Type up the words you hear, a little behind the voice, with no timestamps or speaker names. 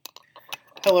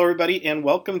Hello, everybody, and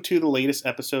welcome to the latest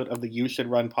episode of the You Should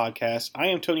Run podcast. I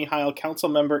am Tony Heil, council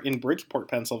member in Bridgeport,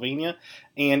 Pennsylvania,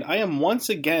 and I am once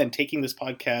again taking this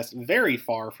podcast very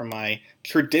far from my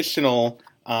traditional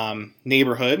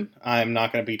neighborhood. I'm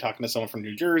not going to be talking to someone from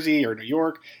New Jersey or New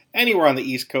York, anywhere on the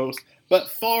East Coast, but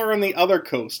far on the other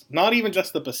coast. Not even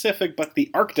just the Pacific, but the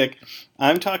Arctic.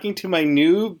 I'm talking to my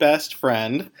new best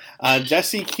friend,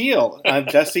 Jesse Keel.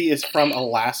 Jesse is from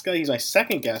Alaska. He's my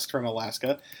second guest from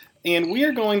Alaska. And we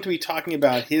are going to be talking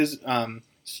about his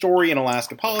story in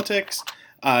Alaska politics,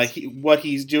 what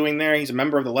he's doing there. He's a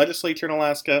member of the legislature in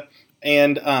Alaska.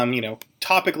 And,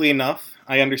 topically enough,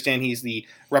 I understand he's the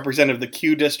representative of the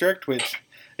Q district, which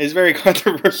is very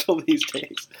controversial these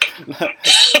days. But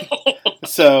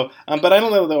I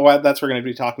don't know what that's what we're going to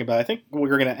be talking about. I think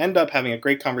we're going to end up having a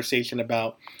great conversation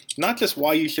about not just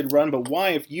why you should run, but why,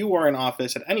 if you are in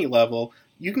office at any level,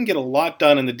 you can get a lot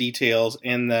done in the details,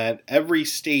 and that every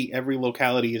state, every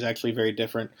locality is actually very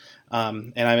different.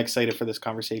 And I'm excited for this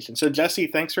conversation. So, Jesse,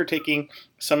 thanks for taking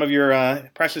some of your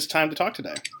precious time to talk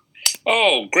today.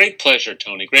 Oh, great pleasure,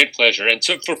 Tony. Great pleasure. And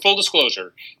so for full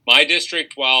disclosure, my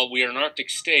district, while we are an Arctic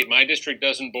state, my district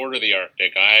doesn't border the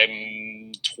Arctic.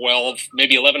 I'm 12,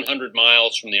 maybe 1,100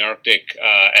 miles from the Arctic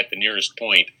at the nearest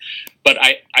point. But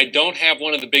I don't have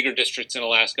one of the bigger districts in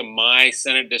Alaska. My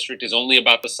Senate district is only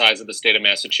about the size of the state of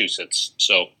Massachusetts.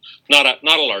 So not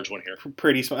a large one here.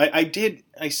 Pretty small.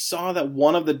 I saw that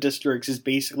one of the districts is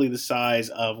basically the size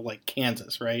of, like,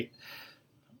 Kansas, right?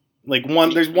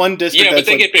 There's one district. Yeah, but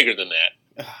they get bigger than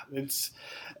that.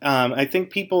 I think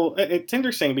people. It's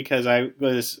interesting because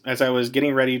as I was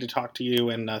getting ready to talk to you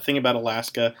and thinking about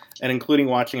Alaska, and including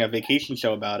watching a vacation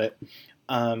show about it.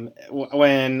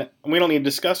 When we don't need to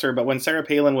discuss her, but when Sarah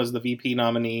Palin was the VP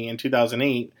nominee in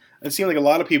 2008, it seemed like a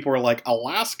lot of people were like,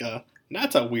 Alaska,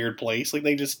 that's a weird place. Like,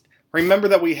 they just remember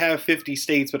that we have 50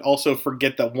 states, but also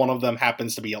forget that one of them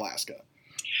happens to be Alaska.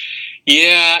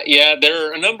 Yeah. There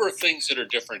are a number of things that are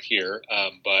different here,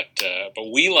 but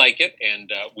we like it,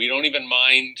 and we don't even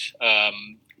mind.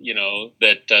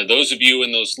 That those of you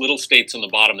in those little states on the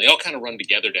bottom, they all kind of run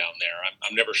together down there.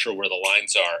 I'm never sure where the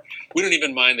lines are. We don't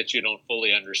even mind that you don't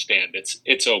fully understand.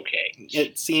 It's okay.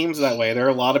 It seems that way. There are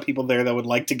a lot of people there that would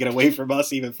like to get away from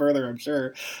us even further, I'm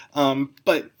sure.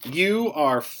 But you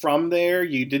are from there.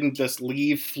 You didn't just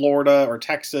leave Florida or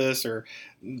Texas or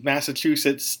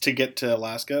Massachusetts to get to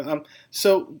Alaska.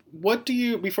 So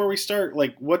before we start,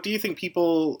 what do you think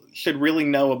people should really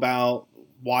know about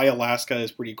why Alaska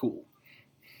is pretty cool?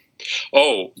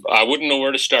 Oh, I wouldn't know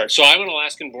where to start. So I'm an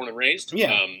Alaskan born and raised.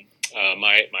 Yeah.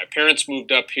 My parents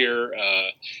moved up here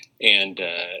and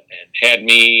had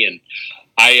me, and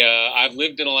I've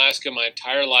lived in Alaska my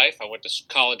entire life. I went to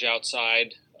college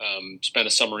outside, spent a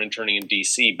summer interning in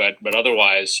D.C., but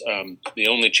otherwise the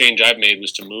only change I've made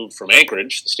was to move from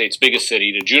Anchorage, the state's biggest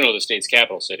city, to Juneau, the state's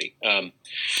capital city.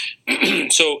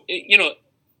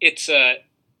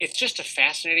 It's just a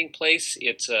fascinating place.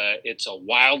 It's a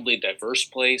wildly diverse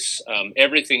place.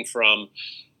 Everything from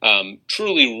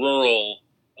truly rural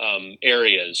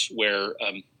areas where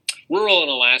rural in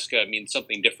Alaska means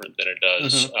something different than it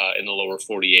does in the lower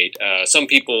 48. Some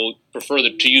people prefer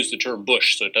to use the term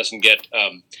bush so it doesn't get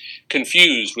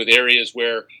confused with areas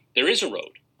where there is a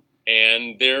road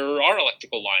and there are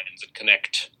electrical lines that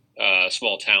connect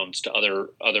small towns to other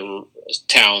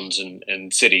towns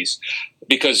and cities,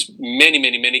 because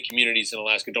many communities in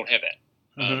Alaska don't have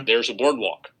that. There's a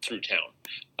boardwalk through town,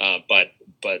 but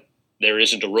there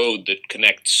isn't a road that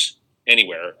connects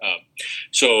anywhere.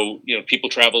 So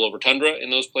people travel over tundra in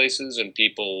those places, and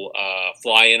people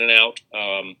fly in and out.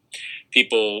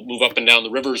 People move up and down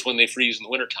the rivers when they freeze in the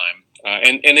wintertime.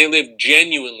 And they live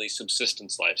genuinely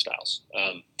subsistence lifestyles.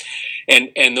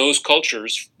 And those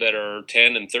cultures that are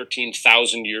 10 and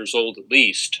 13,000 years old at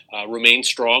least remain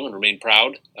strong and remain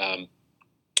proud.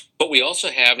 But we also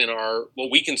have in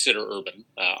what we consider urban,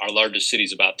 our largest city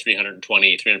is about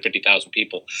 350,000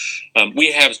 people.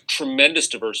 We have tremendous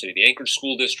diversity. The Anchorage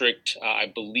School District, I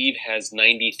believe, has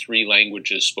 93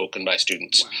 languages spoken by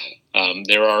students. Wow.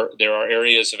 There are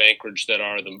areas of Anchorage that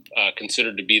are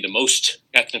considered to be the most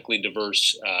ethnically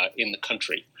diverse in the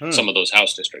country. Some of those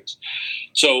house districts.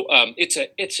 So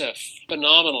it's a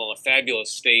phenomenal, a fabulous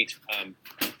state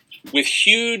with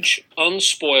huge,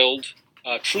 unspoiled,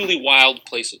 truly wild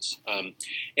places.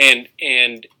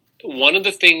 And one of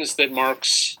the things that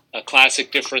marks a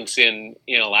classic difference in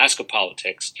Alaska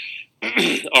politics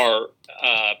are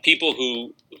people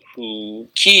who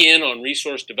key in on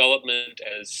resource development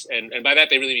and by that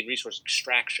they really mean resource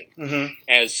extraction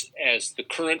as the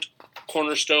current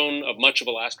cornerstone of much of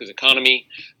Alaska's economy,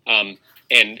 and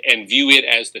view it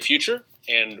as the future.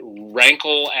 and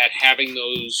rankle at having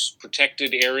those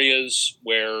protected areas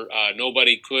where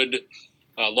nobody could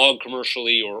log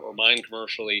commercially or mine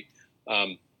commercially,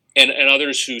 and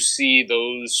others who see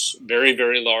those very,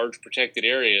 very large protected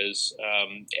areas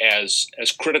as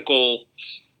critical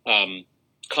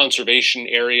conservation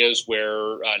areas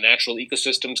where natural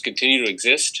ecosystems continue to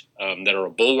exist, that are a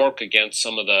bulwark against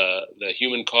some of the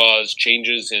human-caused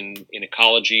changes in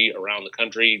ecology around the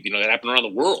country, that happen around the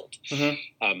world.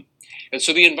 Mm-hmm. And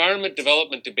so the environment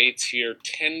development debates here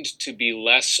tend to be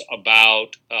less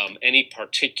about any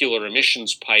particular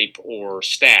emissions pipe or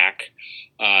stack,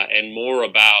 and more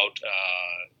about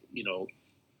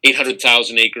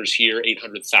 800,000 acres here,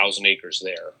 800,000 acres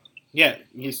there. Yeah,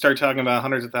 you start talking about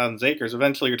hundreds of thousands of acres,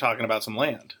 eventually you're talking about some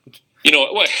land.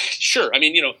 Well, sure. I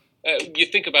mean, you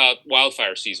think about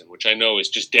wildfire season, which I know is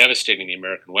just devastating the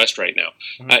American West right now.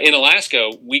 Mm-hmm. In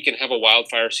Alaska, we can have a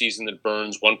wildfire season that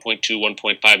burns 1.2,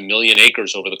 1.5 million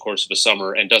acres over the course of a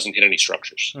summer and doesn't hit any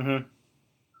structures. Mm-hmm.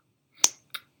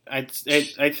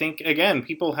 I think, again,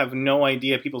 people have no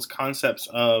idea, people's concepts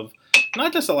of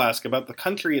not just Alaska, but the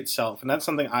country itself. And that's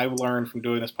something I've learned from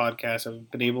doing this podcast. I've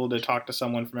been able to talk to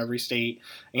someone from every state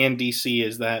and D.C.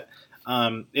 is that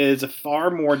it is a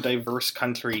far more diverse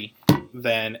country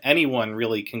than anyone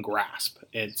really can grasp.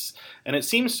 And it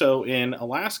seems so in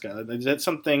Alaska. Is that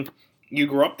something you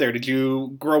grew up there? Did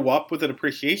you grow up with an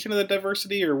appreciation of the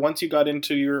diversity, or once you got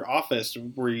into your office,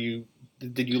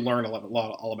 did you learn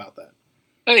all about that?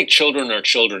 I think children are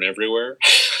children everywhere.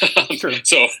 True.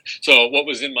 So what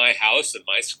was in my house and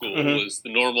my school mm-hmm. was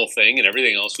the normal thing, and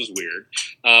everything else was weird.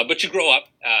 But you grow up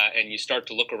and you start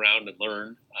to look around and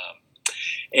learn.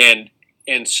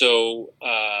 And so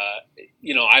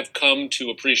I've come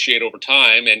to appreciate over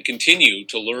time and continue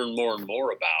to learn more and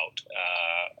more about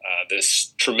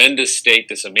this tremendous state,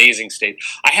 this amazing state.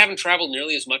 I haven't traveled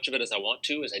nearly as much of it as I want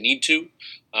to, as I need to.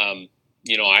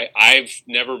 I've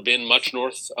never been much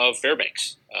north of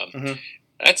Fairbanks. Mm-hmm.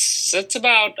 That's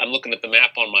about, I'm looking at the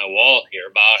map on my wall here,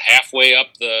 about halfway up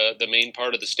the main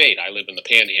part of the state. I live in the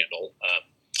Panhandle.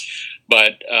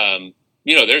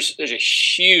 There's a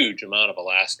huge amount of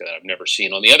Alaska that I've never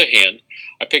seen. On the other hand,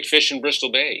 I picked fish in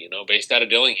Bristol Bay, based out of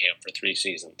Dillingham for 3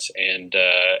 seasons. And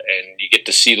you get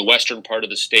to see the western part of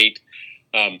the state.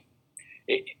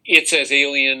 It's as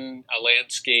alien a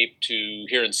landscape to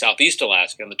here in southeast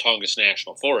Alaska in the Tongass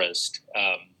National Forest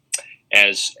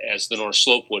as the North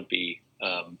Slope would be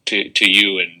to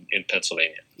you in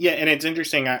Pennsylvania. Yeah, and it's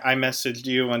interesting. I messaged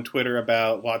you on Twitter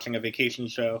about watching a vacation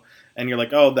show, and you're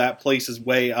like, oh, that place is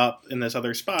way up in this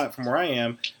other spot from where I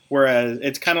am. Whereas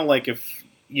it's kind of like if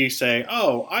you say,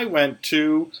 oh, I went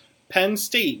to Penn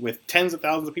State with tens of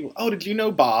thousands of people. Oh, did you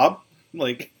know Bob?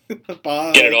 Like...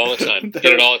 Bob. Get it all the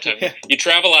time. Yeah. You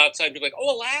travel outside and be like,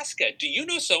 oh, Alaska, do you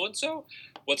know so-and-so?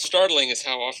 What's startling is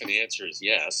how often the answer is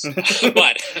yes.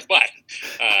 but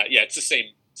it's the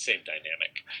same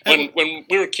dynamic. When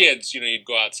we were kids, you'd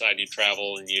go outside, you'd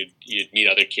travel, and you'd meet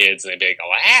other kids, and they'd be like,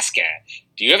 Alaska,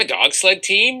 do you have a dog sled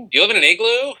team? Do you live in an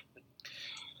igloo?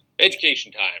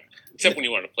 Education time. Except when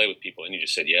you wanted to play with people, and you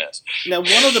just said yes. Now,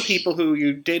 one of the people who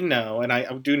you did know, and I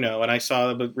do know, and I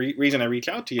saw the reason I reached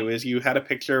out to you is you had a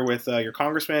picture with your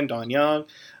congressman, Don Young,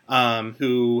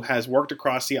 who has worked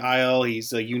across the aisle.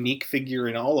 He's a unique figure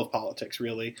in all of politics,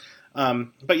 really.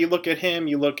 But you look at him,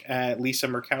 you look at Lisa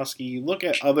Murkowski, you look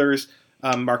at others,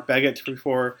 Mark Begich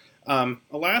before.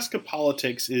 Alaska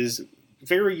politics is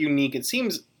very unique. It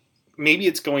seems maybe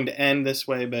it's going to end this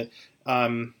way, but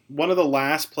one of the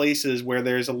last places where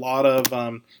there's a lot of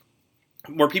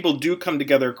where people do come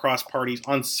together across parties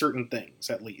on certain things,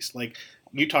 at least. Like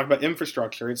you talk about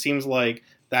infrastructure, it seems like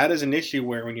that is an issue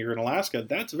where when you're in Alaska,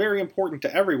 that's very important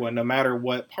to everyone, no matter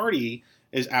what party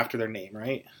is after their name,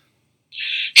 right?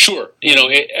 Sure.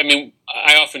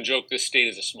 I often joke this state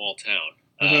is a small town.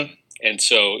 Mm-hmm. And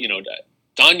so,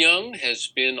 Don Young has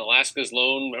been Alaska's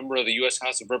lone member of the U.S.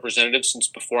 House of Representatives since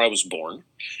before I was born.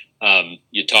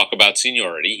 You talk about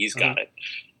seniority, he's got it.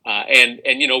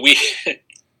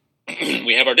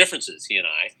 We have our differences, he and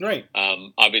I. Right.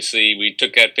 Obviously, we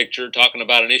took that picture talking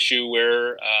about an issue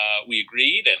where we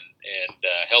agreed and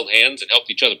held hands and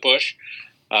helped each other push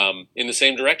in the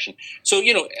same direction. So,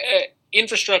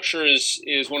 infrastructure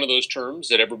is one of those terms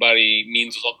that everybody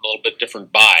means a little bit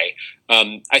different by.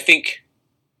 I think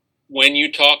when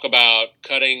you talk about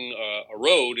cutting a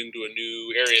road into a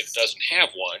new area that doesn't have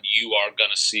one, you are going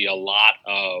to see a lot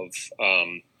of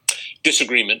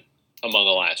disagreement among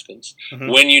Alaskans. Mm-hmm.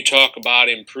 When you talk about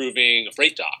improving a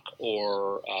freight dock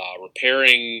or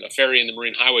repairing a ferry in the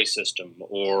Marine Highway System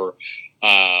or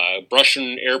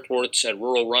brushing runways at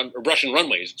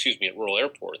rural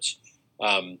airports,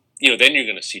 then you're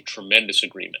going to see tremendous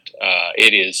agreement.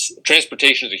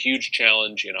 Transportation is a huge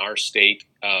challenge in our state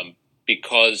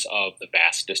because of the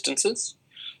vast distances.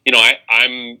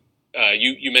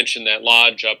 You mentioned that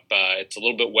lodge up. It's a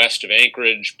little bit west of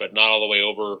Anchorage, but not all the way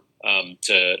over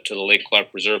to the Lake Clark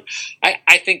Reserve.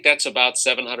 I think that's about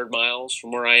 700 miles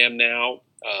from where I am now.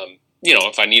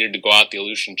 If I needed to go out the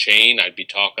Aleutian chain, I'd be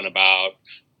talking about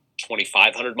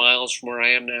 2,500 miles from where I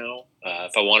am now.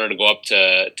 If I wanted to go up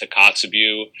to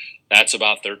Kotzebue, that's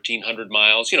about 1,300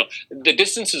 miles. The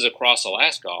distances across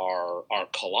Alaska are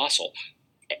colossal.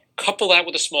 Couple that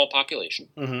with a small population,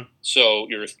 so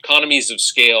your economies of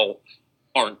scale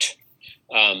aren't,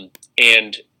 and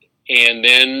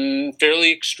then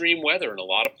fairly extreme weather in a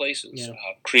lot of places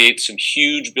creates some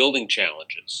huge building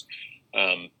challenges.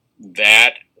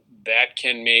 That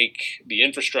can make the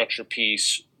infrastructure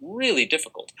piece really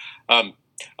difficult. I'll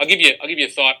give you a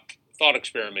thought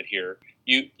experiment here.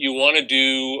 You want to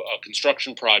do a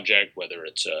construction project, whether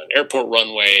it's an airport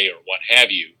runway or what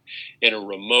have you, in a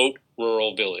remote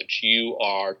rural village. You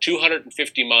are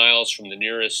 250 miles from the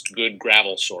nearest good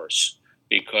gravel source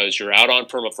because you're out on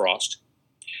permafrost,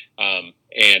 and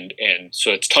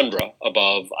so it's tundra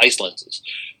above ice lenses.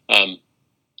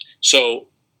 So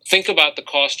think about the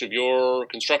cost of your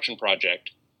construction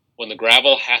project when the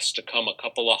gravel has to come a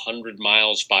couple of 100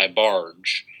 miles by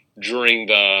barge during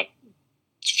the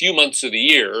few months of the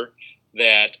year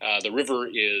that the river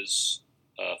is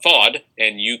thawed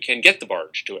and you can get the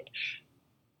barge to it.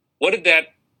 What did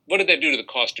that do to the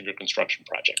cost of your construction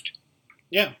project?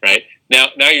 Yeah. Right.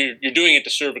 Now you're doing it to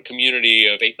serve a community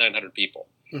of 800-900 people.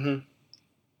 Mm-hmm.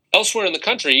 Elsewhere in the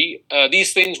country,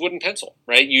 these things wouldn't pencil.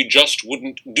 Right. You just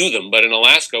wouldn't do them. But in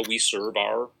Alaska, we serve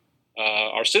our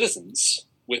citizens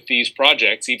with these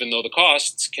projects, even though the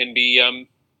costs can be a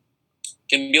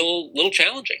little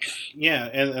challenging. Yeah,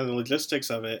 and the logistics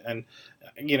of it, and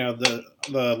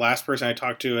the last person I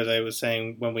talked to, as I was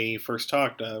saying when we first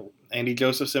talked, Andy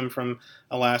Josephson from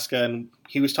Alaska, and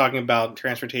he was talking about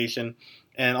transportation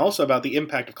and also about the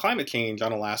impact of climate change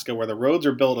on Alaska, where the roads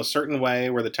are built a certain way,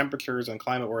 where the temperatures and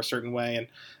climate were a certain way,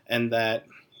 and that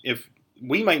if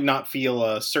we might not feel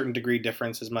a certain degree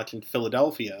difference as much in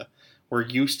Philadelphia, we're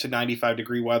used to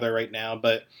 95-degree weather right now,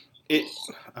 but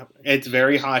it's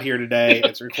very hot here today.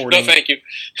 It's recording. No, thank you.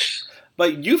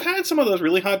 But you've had some of those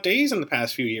really hot days in the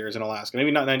past few years in Alaska.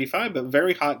 Maybe not 95, but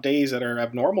very hot days that are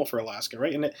abnormal for Alaska,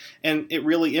 right? And it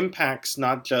really impacts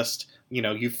not just,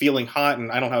 you feeling hot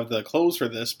and I don't have the clothes for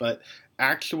this, but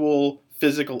actual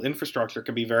physical infrastructure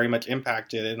could be very much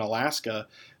impacted in Alaska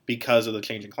because of the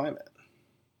changing climate.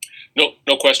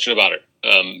 No question about it.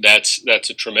 That's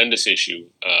a tremendous issue.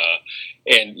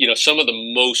 And some of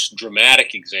the most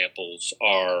dramatic examples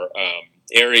are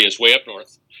areas way up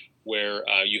north where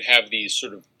you have these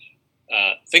sort of,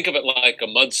 think of it like a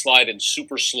mudslide in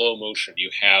super slow motion.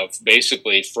 You have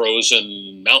basically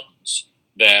frozen mountains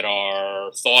that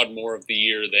are thawed more of the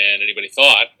year than anybody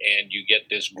thought, and you get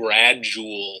this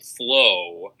gradual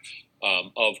flow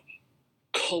of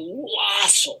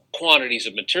colossal quantities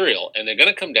of material, and they're going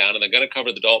to come down and they're going to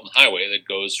cover the Dalton Highway that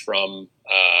goes from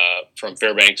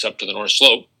Fairbanks up to the North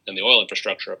Slope and the oil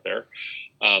infrastructure up there.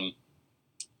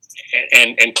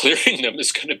 And clearing them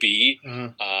is going to be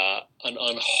an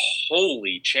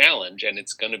unholy challenge, and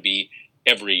it's going to be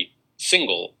every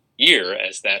single year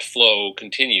as that flow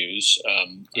continues.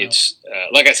 It's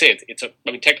like I say,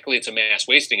 technically it's a mass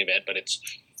wasting event, but it's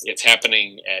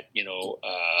happening at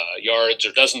yards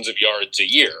or dozens of yards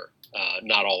a year,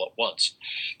 not all at once.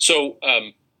 So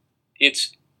and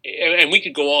we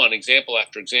could go on example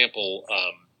after example.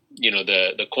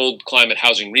 The Cold Climate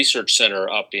Housing Research Center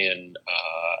up in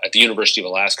at the University of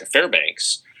Alaska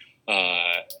Fairbanks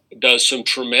does some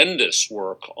tremendous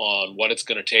work on what it's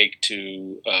going to take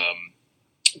to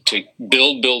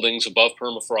build buildings above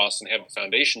permafrost and have the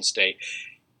foundation stay.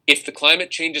 If the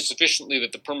climate changes sufficiently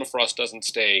that the permafrost doesn't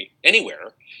stay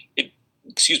anywhere, it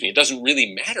doesn't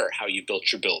really matter how you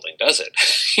built your building, does it?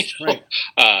 Right.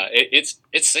 It's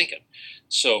sinking.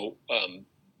 So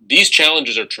these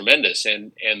challenges are tremendous,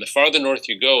 and the farther north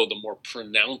you go, the more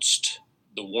pronounced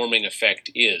the warming effect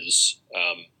is.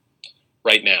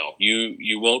 Right now,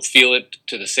 you won't feel it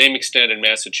to the same extent in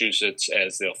Massachusetts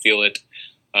as they'll feel it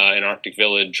in Arctic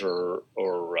Village or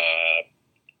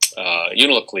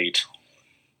Unalakleet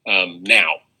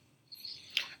now.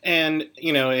 And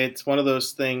it's one of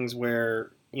those things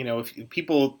where if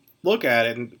people look at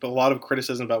it, and a lot of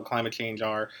criticism about climate change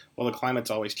are, well, the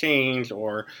climate's always changed,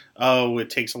 or it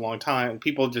takes a long time.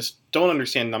 People just don't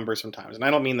understand numbers sometimes, and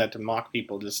I don't mean that to mock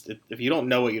people. Just if you don't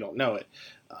know it, you don't know it.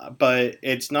 But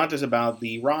it's not just about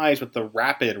the rise, but the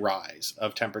rapid rise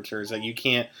of temperatures that you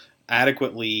can't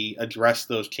adequately address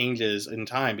those changes in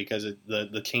time because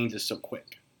the change is so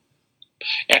quick.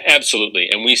 Absolutely,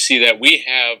 and we see that we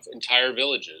have entire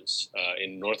villages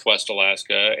in Northwest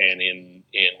Alaska and in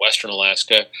Western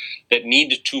Alaska that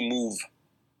need to move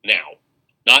now,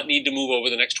 not need to move over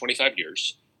the next 25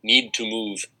 years, need to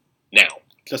move now.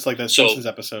 Just like that Simpsons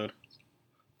episode.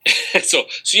 So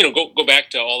go back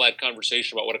to all that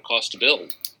conversation about what it costs to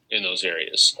build in those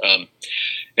areas.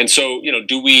 And so,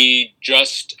 do we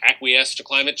just acquiesce to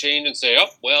climate change and say, oh,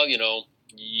 well,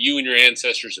 you and your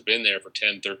ancestors have been there for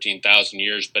 10, 13,000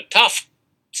 years, but tough.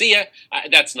 See ya.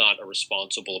 That's not a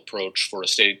responsible approach for a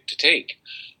state to take.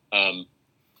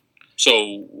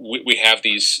 So we have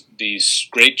these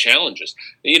great challenges.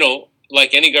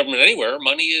 Like any government anywhere,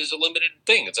 money is a limited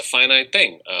thing. It's a finite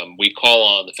thing. We call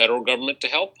on the federal government to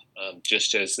help,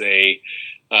 just as they,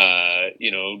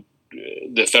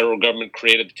 the federal government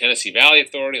created the Tennessee Valley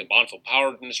Authority, the Bonneville Power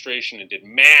Administration, and did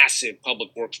massive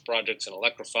public works projects and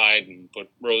electrified and put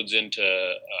roads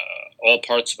into all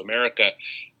parts of America.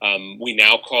 We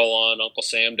now call on Uncle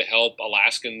Sam to help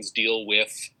Alaskans deal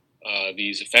with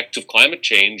these effects of climate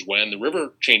change when the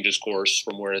river changes course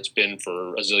from where it's been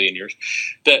for a zillion years.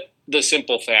 The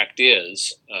simple fact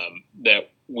is that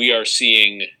we are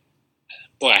seeing,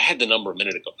 I had the number a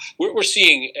minute ago. We're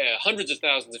seeing hundreds of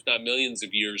thousands, if not millions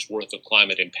of years worth of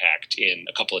climate impact in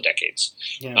a couple of decades.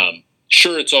 Yeah.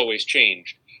 Sure, it's always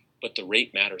changed, but the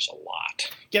rate matters a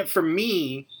lot. Yeah, for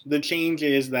me, the change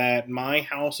is that my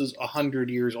house is 100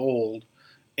 years old,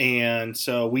 and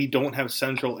so we don't have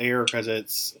central air because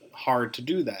it's hard to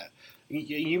do that.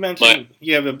 You mentioned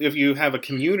if you have a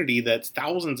community that's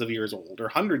thousands of years old or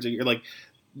hundreds of years, like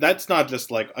that's not just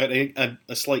like a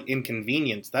slight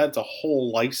inconvenience. That's a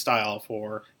whole lifestyle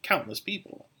for countless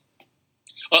people.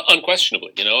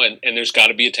 Unquestionably, and there's got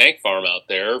to be a tank farm out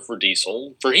there for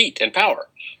diesel, for heat and power,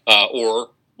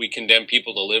 or we condemn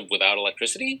people to live without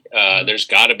electricity. There's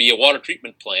got to be a water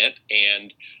treatment plant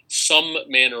and some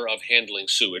manner of handling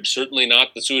sewage. Certainly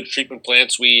not the sewage treatment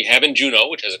plants we have in Juneau,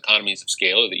 which has economies of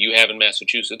scale, or that you have in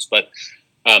Massachusetts. But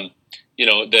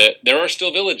there are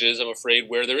still villages, I'm afraid,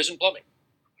 where there isn't plumbing.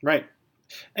 Right.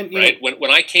 And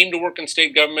when I came to work in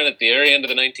state government at the very end of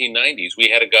the 1990s, we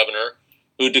had a governor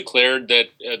who declared that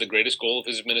the greatest goal of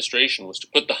his administration was to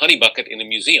put the honey bucket in a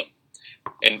museum.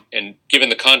 And given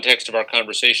the context of our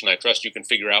conversation, I trust you can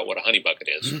figure out what a honey bucket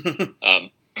is.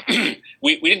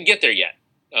 We didn't get there yet.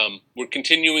 We're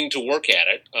continuing to work at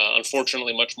it,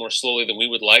 unfortunately much more slowly than we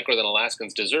would like or than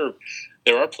Alaskans deserve.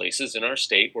 There are places in our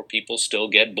state where people still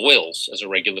get boils as a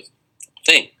regular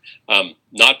thing.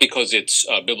 Not because it's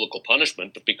biblical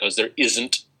punishment, but because there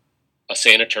isn't a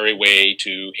sanitary way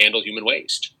to handle human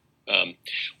waste.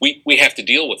 We have to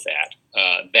deal with that.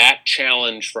 That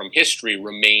challenge from history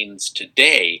remains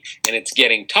today, and it's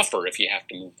getting tougher if you have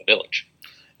to move the village.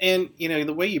 And,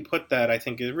 the way you put that, I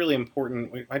think, is really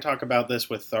important. I talk about this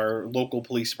with our local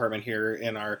police department here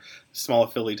in our small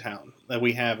Philly town, that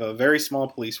we have a very small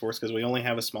police force because we only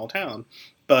have a small town.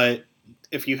 But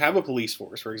if you have a police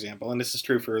force, for example, and this is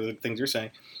true for the things you're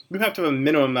saying, you have to have a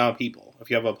minimum amount of people if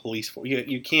you have a police force.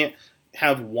 You can't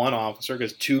have one officer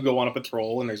because two go on a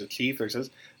patrol and there's a chief.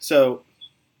 So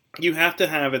you have to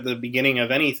have at the beginning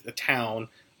of any town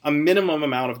a minimum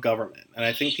amount of government. And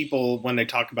I think people, when they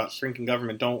talk about shrinking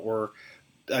government or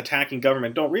attacking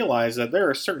government, don't realize that there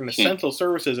are certain essential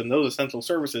services, and those essential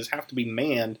services have to be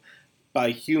manned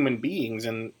by human beings.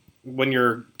 And when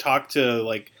you're talked to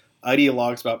like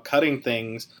ideologues about cutting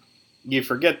things, you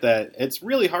forget that it's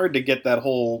really hard to get that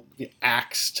whole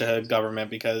axe to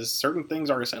government because certain things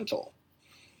are essential.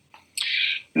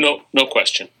 No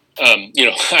question.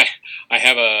 I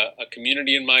have a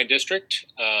community in my district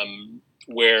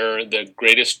where the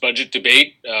greatest budget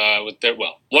debate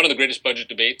one of the greatest budget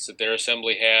debates that their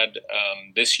assembly had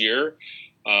this year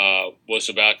was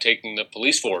about taking the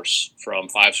police force from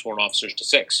 5 sworn officers to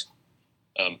 6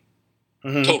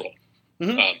 total.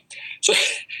 Mm-hmm. So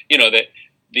that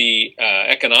the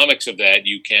economics of that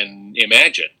you can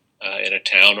imagine in a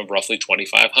town of roughly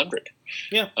 2,500.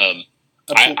 Yeah.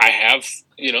 I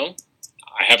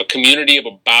have a community of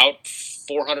about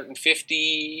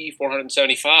 450,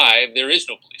 475. There is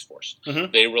no police force.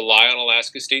 Mm-hmm. They rely on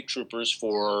Alaska State Troopers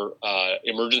for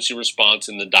emergency response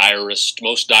in the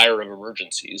most dire of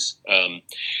emergencies.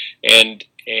 And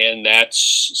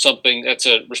that's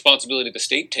a responsibility the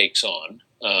state takes on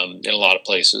in a lot of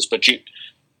places. But you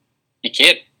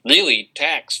can't really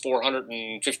tax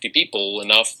 450 people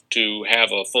enough to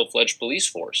have a full-fledged police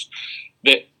force.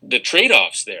 The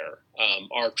trade-offs there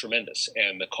are tremendous,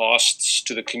 and the costs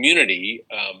to the community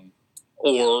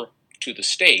or to the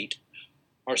state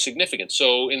are significant.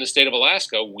 So in the state of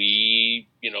Alaska, we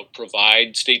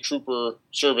provide state trooper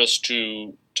service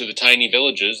to the tiny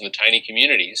villages and the tiny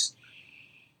communities.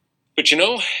 But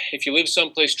if you live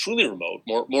someplace truly remote,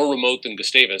 more remote than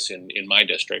Gustavus in my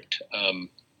district,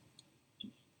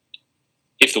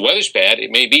 if the weather's bad,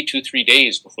 it may be 2-3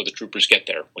 days before the troopers get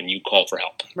there when you call for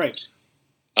help. Right.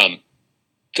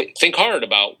 Think hard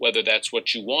about whether that's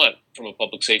what you want from a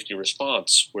public safety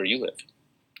response where you live.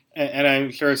 And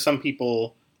I'm sure some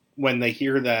people, when they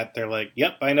hear that, they're like,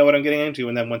 yep, I know what I'm getting into.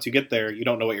 And then once you get there, you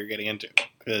don't know what you're getting into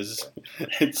because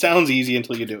it sounds easy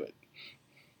until you do it.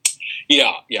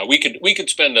 Yeah. We could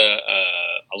spend a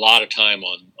lot of time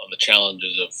on the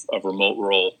challenges of remote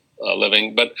rural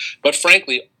living. But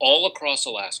frankly, all across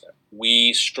Alaska,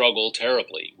 we struggle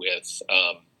terribly with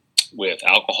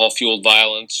alcohol-fueled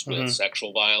violence, with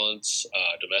sexual violence,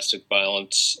 domestic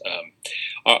violence.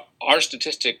 Our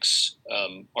statistics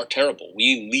are terrible.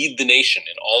 We lead the nation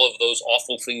in all of those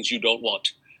awful things you don't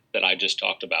want that I just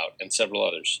talked about, and several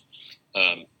others.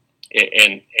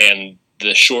 And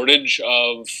the shortage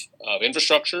of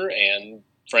infrastructure and,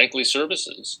 frankly,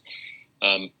 services,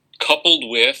 coupled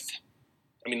with,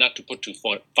 not to put too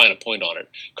fine a point on it,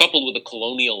 coupled with a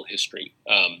colonial history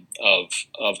of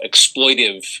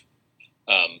exploitive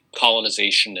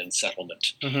colonization and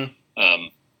settlement,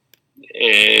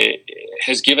 it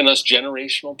has given us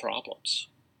generational problems.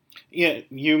 Yeah,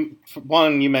 you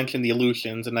mentioned the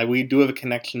Aleutians, and we do have a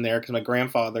connection there because my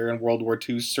grandfather in World War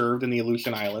II served in the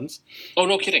Aleutian Islands. Oh,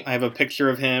 no kidding. I have a picture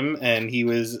of him, and he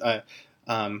was, I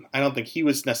don't think he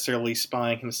was necessarily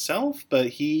spying himself, but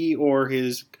he or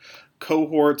his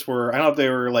cohorts were, I don't know if they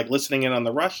were like listening in on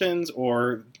the Russians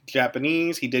or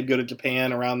Japanese. He did go to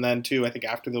Japan around then too, I think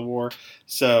after the war.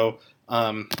 So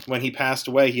when he passed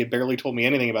away, he had barely told me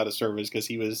anything about his service because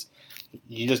he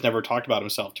just never talked about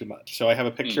himself too much. So I have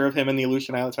a picture of him in the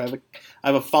Aleutian Islands. So I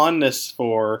have a fondness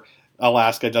for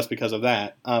Alaska just because of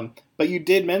that. But you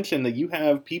did mention that you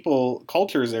have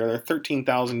cultures there that are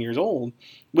 13,000 years old,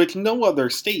 which no other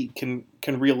state can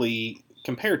really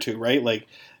compare to, right? Like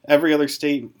every other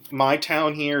state, my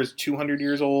town here is 200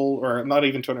 years old, or not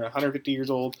even 200, 150 years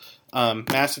old.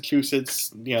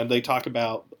 Massachusetts, they talk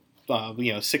about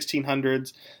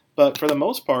 1600s. But for the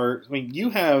most part, you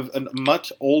have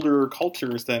much older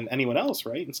cultures than anyone else,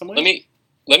 right? In some ways.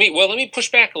 Let me push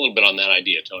back a little bit on that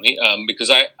idea, Tony, because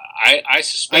I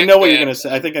suspect I know what you're going to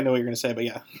say. I think I know what you're going to say, but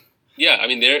yeah. Yeah,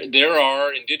 there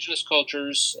are indigenous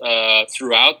cultures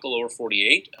throughout the lower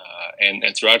 48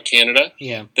 and throughout Canada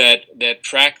that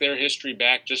track their history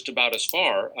back just about as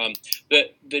far. One of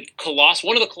the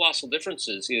colossal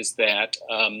differences is that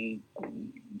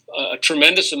a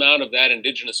tremendous amount of that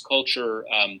indigenous culture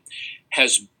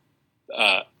has,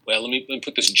 let me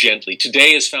put this gently,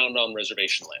 today is found on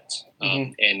reservation lands.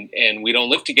 And we don't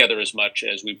live together as much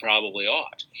as we probably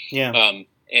ought. Yeah.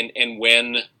 And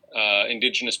when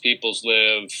indigenous peoples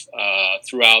live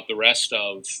throughout the rest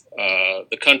of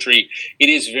the country, it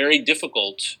is very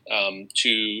difficult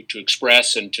to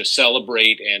express and to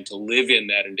celebrate and to live in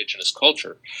that indigenous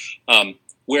culture.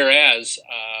 Whereas,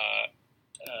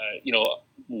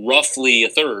 roughly a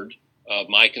third of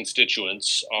my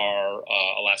constituents are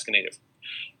Alaska Native.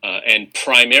 And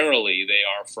primarily they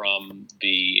are from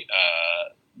the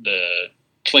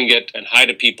Tlingit and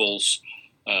Haida peoples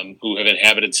who have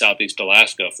inhabited Southeast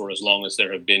Alaska for as long as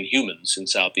there have been humans in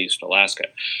Southeast Alaska.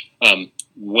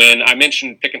 When I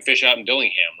mentioned picking fish out in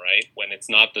Dillingham, right, when it's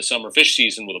not the summer fish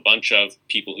season with a bunch of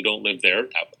people who don't live there,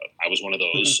 I was one of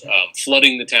those,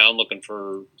 flooding the town looking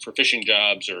for fishing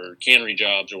jobs or cannery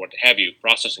jobs or what have you,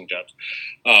 processing jobs.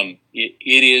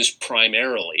 It is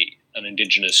primarily an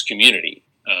indigenous community.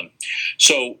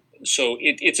 So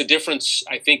it's a difference,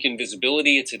 I think, in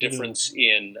visibility. It's a difference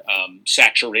in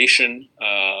saturation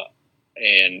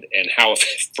and how,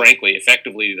 frankly,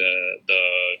 effectively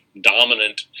the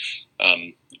dominant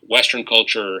Western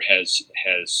culture has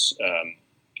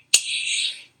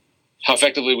how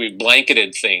effectively we've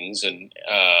blanketed things, and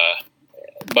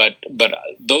but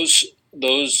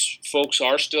those folks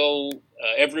are still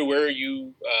everywhere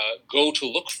you go to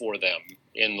look for them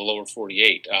in the lower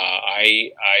 48.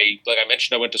 Like I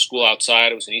mentioned, I went to school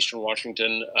outside. I was in Eastern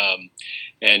Washington,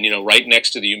 and right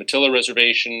next to the Umatilla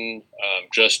Reservation,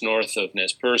 just north of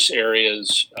Nez Perce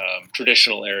areas,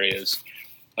 traditional areas,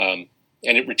 and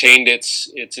it retained its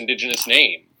indigenous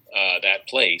name, that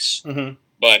place.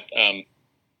 But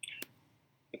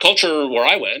the culture where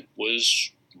I went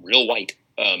was real white.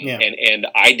 And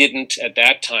I didn't at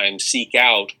that time seek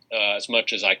out as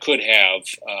much as I could have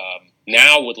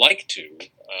now would like to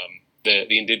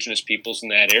the indigenous peoples in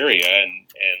that area and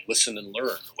listen and learn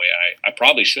the way I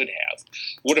probably should have.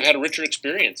 Would have had a richer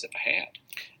experience if I had.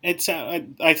 It's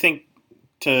I think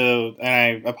and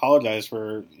I apologize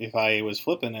for if I was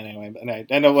flippant anyway, and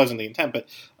I know it wasn't the intent, but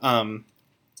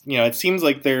it seems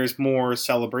like there's more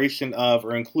celebration of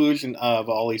or inclusion of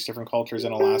all these different cultures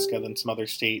in Alaska than some other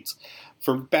states,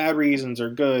 for bad reasons or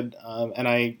good. And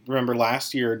I remember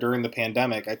last year during the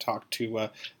pandemic, I talked to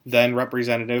then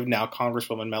Representative, now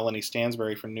Congresswoman Melanie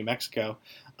Stansbury from New Mexico,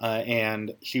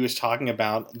 and she was talking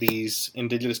about these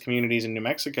indigenous communities in New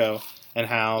Mexico and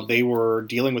how they were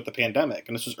dealing with the pandemic.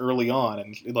 And this was early on,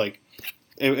 and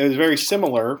it was very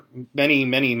similar, many,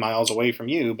 many miles away from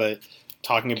you, but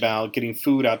talking about getting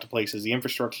food out to places, the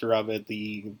infrastructure of it,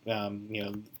 the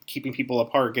keeping people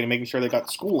apart, making sure they got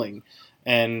schooling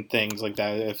and things like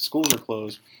that if schools are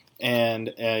closed,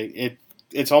 and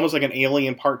it's almost like an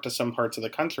alien part to some parts of the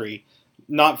country.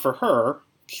 Not for her;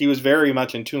 she was very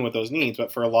much in tune with those needs,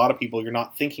 but for a lot of people, you're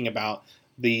not thinking about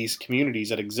these communities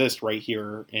that exist right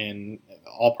here in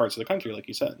all parts of the country, like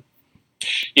you said.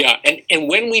 Yeah, and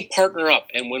when we partner up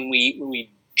and when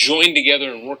we join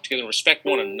together and work together and respect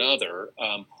one another,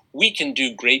 we can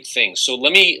do great things. So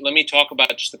let me talk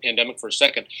about just the pandemic for a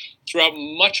second. Throughout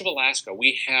much of Alaska,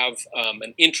 we have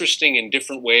an interesting and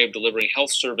different way of delivering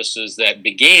health services that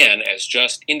began as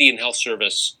just Indian Health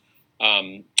Service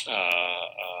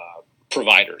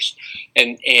providers.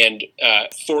 And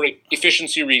for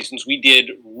efficiency reasons, we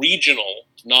did regional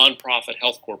nonprofit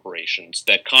health corporations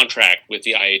that contract with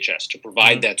the IHS to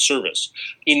provide that service.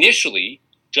 Initially,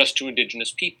 just to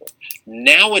indigenous people.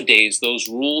 Nowadays, those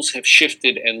rules have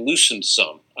shifted and loosened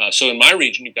some. So in my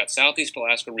region, you've got Southeast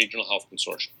Alaska Regional Health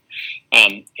Consortium.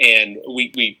 And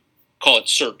we call it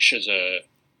SEARCH as an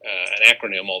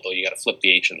acronym, although you got to flip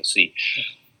the H and the C.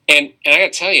 And I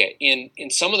got to tell you, in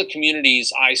some of the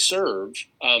communities I serve,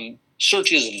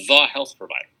 SEARCH is the health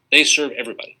provider. They serve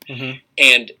everybody.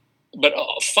 But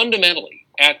fundamentally,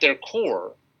 at their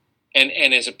core,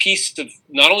 and as a piece of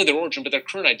not only their origin but their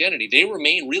current identity, they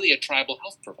remain really a tribal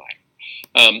health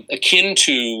provider, akin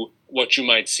to what you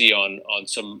might see on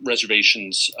some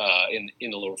reservations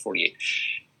in the lower 48.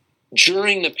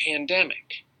 During the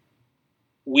pandemic,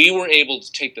 we were able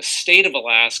to take the state of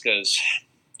Alaska's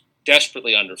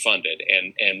desperately underfunded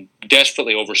and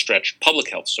desperately overstretched public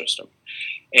health system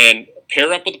and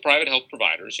pair up with the private health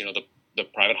providers, the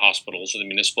private hospitals or the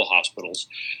municipal hospitals,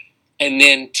 and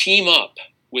then team up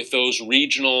with those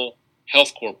regional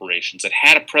health corporations that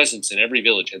had a presence in every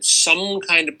village, had some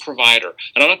kind of provider.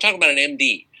 And I'm not talking about an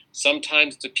MD.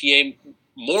 Sometimes it's a PA.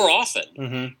 More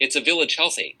often, it's a village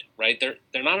health aide, right?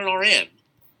 They're not an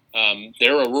RN.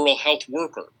 They're a rural health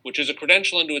worker, which is a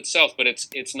credential unto itself, but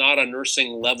it's not a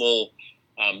nursing level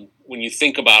when you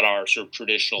think about our sort of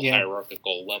traditional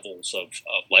hierarchical levels of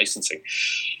licensing.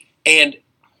 And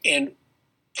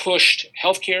pushed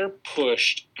healthcare,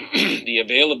 pushed the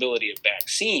availability of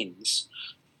vaccines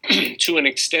to an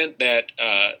extent that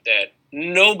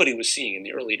nobody was seeing in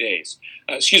the early days.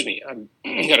 Excuse me, I'm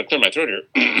got to clear my throat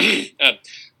here.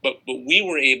 But we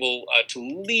were able to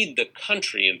lead the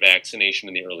country in vaccination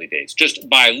in the early days, just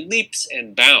by leaps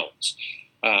and bounds.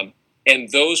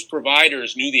 And those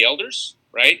providers knew the elders,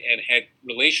 right, and had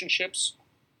relationships,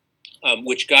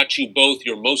 which got you both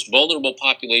your most vulnerable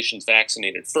populations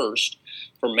vaccinated first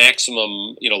for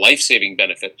maximum, life-saving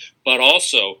benefit, but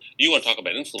also you want to talk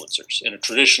about influencers in a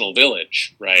traditional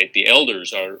village, right? The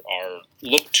elders are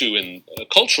looked to in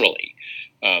culturally,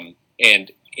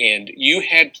 and you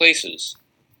had places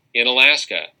in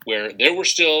Alaska where there were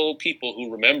still people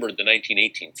who remembered the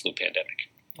 1918 flu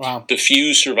pandemic. Wow, the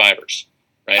few survivors,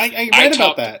 right? I read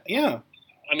about that. Yeah,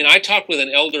 I mean, I talked with an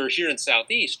elder here in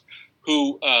Southeast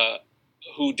who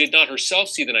did not herself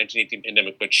see the 1918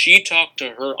 pandemic, but she talked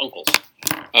to her uncles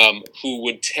who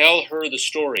would tell her the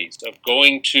stories of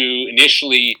going to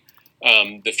initially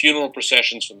the funeral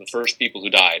processions from the first people who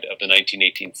died of the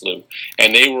 1918 flu.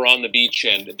 And they were on the beach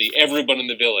and everyone in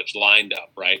the village lined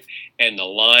up, right? And the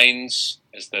lines,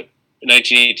 as the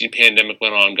 1918 pandemic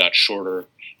went on, got shorter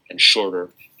and shorter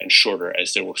and shorter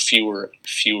as there were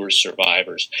fewer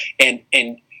survivors. And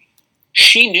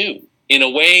she knew, in a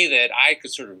way that I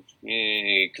could sort of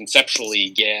conceptually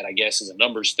get, I guess, as a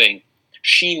numbers thing,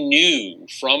 she knew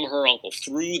from her uncle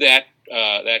through that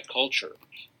culture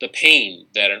the pain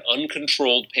that an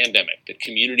uncontrolled pandemic, that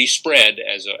community spread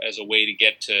as a way to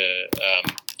get to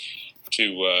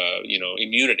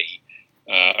immunity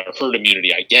or herd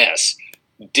immunity, I guess,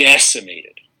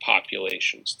 decimated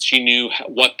populations. She knew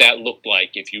what that looked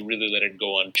like if you really let it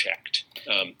go unchecked,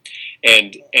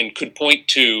 and could point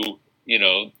to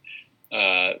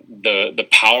the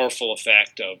powerful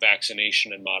effect of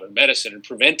vaccination in modern medicine in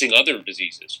preventing other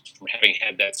diseases from having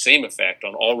had that same effect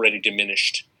on already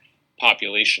diminished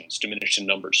populations, diminished in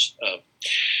numbers.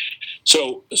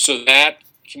 So that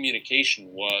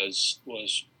communication was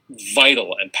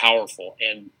vital and powerful,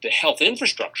 and the health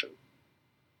infrastructure,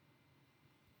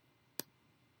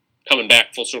 coming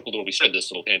back full circle to where we started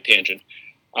this little tangent,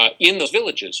 in those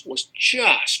villages was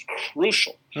just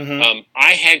crucial. Mm-hmm.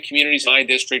 I had communities in my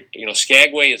district.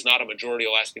 Skagway is not a majority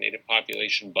Alaska Native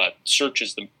population, but Search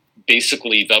is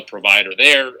basically the provider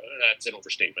there. That's an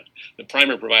overstatement. The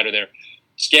primary provider there.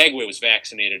 Skagway was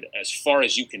vaccinated as far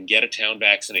as you can get a town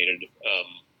vaccinated,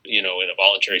 in a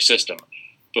voluntary system.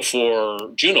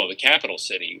 Before Juneau, the capital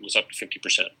city, was up to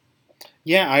 50%.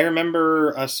 Yeah, I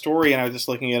remember a story, and I was just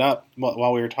looking it up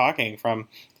while we were talking, from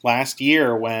last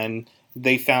year when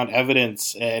they found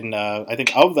evidence, I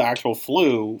think, of the actual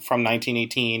flu from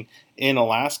 1918 in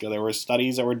Alaska. There were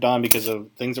studies that were done because of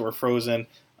things that were frozen,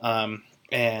 and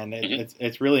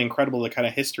it's really incredible the kind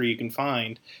of history you can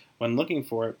find when looking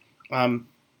for it.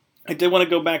 I did want to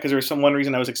go back because there was one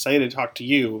reason I was excited to talk to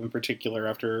you in particular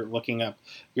after looking up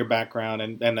your background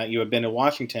and that you had been to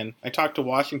Washington. I talked to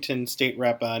Washington State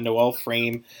Rep Noelle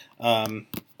Frame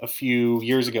a few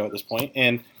years ago at this point,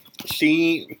 and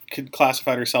she could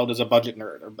classify herself as a budget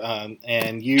nerd.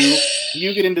 And you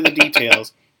get into the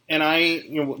details. And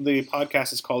the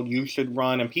podcast is called You Should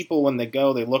Run, and people, when they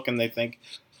go, they look and they think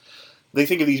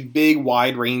of these big,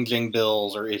 wide-ranging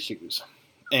bills or issues.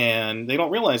 And they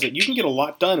don't realize that you can get a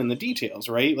lot done in the details,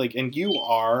 right? And you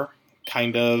are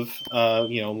kind of,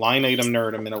 line item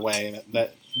nerdum in a way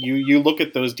that you look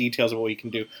at those details of what you can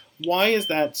do. Why is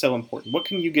that so important? What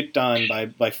can you get done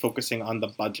by focusing on the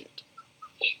budget?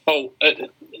 Oh,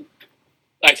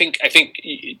 I think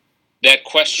that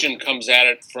question comes at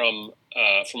it from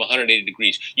 180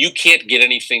 degrees. You can't get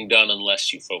anything done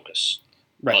unless you focus.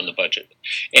 Right. On the budget.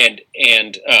 And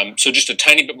so just a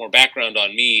tiny bit more background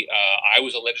on me. I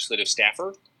was a legislative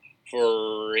staffer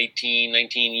for 18,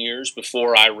 19 years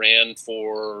before I ran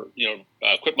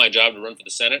quit my job to run for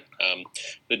the Senate.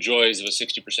 The joys of a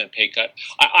 60% pay cut.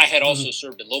 I had also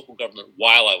served in local government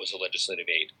while I was a legislative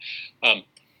aide.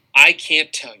 I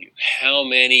can't tell you how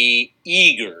many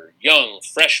eager, young,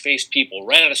 fresh-faced people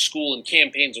right out of school and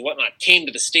campaigns and whatnot came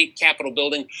to the state capitol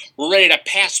building, were ready to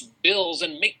pass bills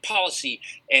and make policy,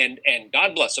 and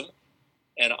God bless them.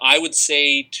 And I would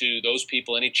say to those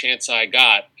people, any chance I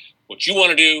got, what you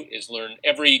want to do is learn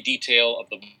every detail of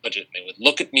the budget. And they would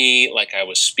look at me like I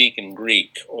was speaking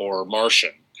Greek or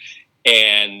Martian,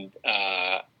 and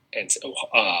say,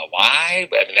 why?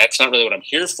 I mean, that's not really what I'm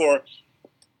here for.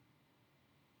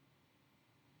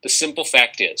 The simple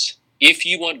fact is, if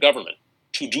you want government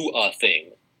to do a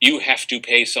thing, you have to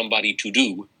pay somebody to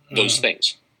do those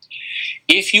things.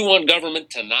 If you want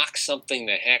government to knock something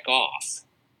the heck off,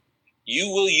 you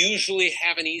will usually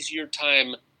have an easier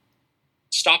time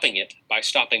stopping it by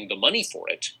stopping the money for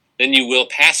it than you will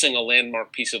passing a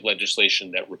landmark piece of legislation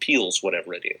that repeals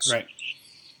whatever it is. Right.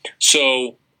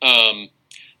 So,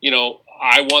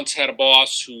 I once had a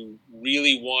boss who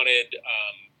really wanted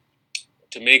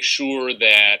to make sure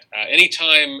that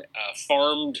anytime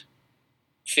farmed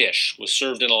fish was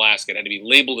served in Alaska, it had to be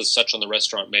labeled as such on the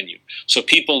restaurant menu. So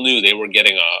people knew they were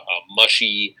getting a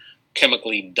mushy,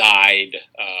 chemically dyed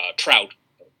trout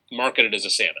marketed as a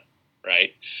salmon,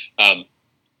 right?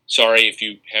 Sorry if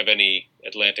you have any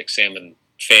Atlantic salmon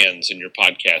fans in your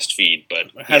podcast feed, but...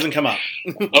 It hasn't come up.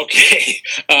 Okay.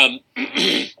 And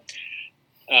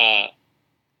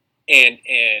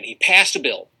he passed a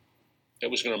bill that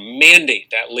was going to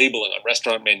mandate that labeling on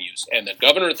restaurant menus. And the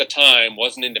governor at the time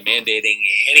wasn't into mandating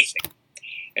anything.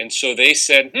 And so they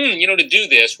said, to do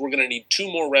this, we're going to need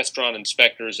 2 more restaurant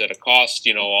inspectors at a cost,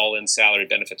 all in salary,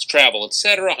 benefits, travel, et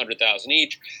cetera, $100,000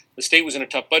 each. The state was in a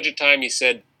tough budget time. He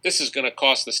said, this is going to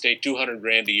cost the state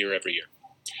 $200,000 a year every year.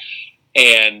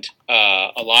 And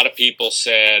a lot of people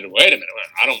said, wait a minute,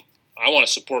 I want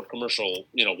to support commercial,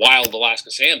 wild Alaska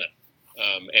salmon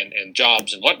and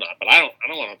jobs and whatnot, but I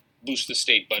don't want to boost the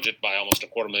state budget by almost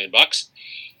 $250,000.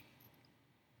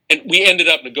 And we ended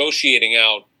up negotiating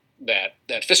out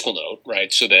that fiscal note,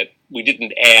 right, so that we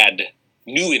didn't add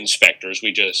new inspectors.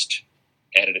 We just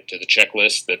added it to the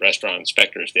checklist that restaurant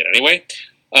inspectors did anyway.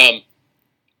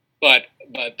 But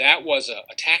that was a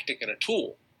tactic and a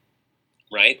tool,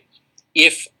 right?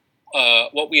 If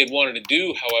what we had wanted to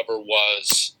do, however,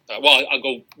 was, I'll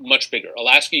go much bigger.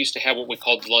 Alaska used to have what we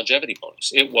called the longevity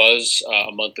bonus. It was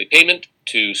a monthly payment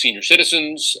to senior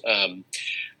citizens.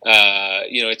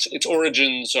 Its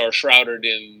origins are shrouded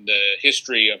in the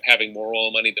history of having more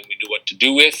oil money than we knew what to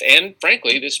do with, and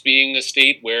frankly, this being a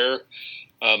state where,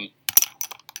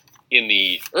 in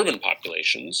the urban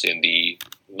populations, in the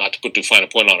not to put too fine a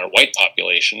point on our white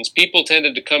populations, people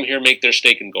tended to come here, make their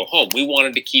stake, and go home. We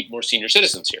wanted to keep more senior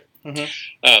citizens here.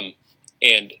 Mm-hmm.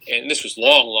 And this was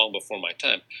long, long before my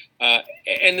time.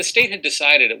 And the state had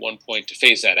decided at one point to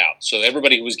phase that out. So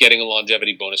everybody who was getting a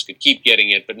longevity bonus could keep getting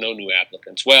it, but no new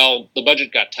applicants. Well, the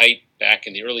budget got tight back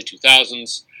in the early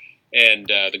 2000s, and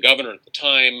the governor at the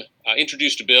time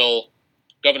introduced a bill,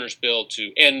 governor's bill,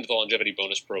 to end the longevity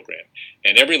bonus program.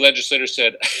 And every legislator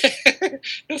said,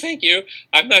 no, thank you.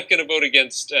 I'm not going to vote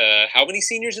against how many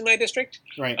seniors in my district?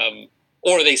 Right.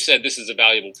 Or they said this is a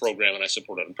valuable program and I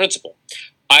support it in principle.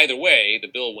 Either way, the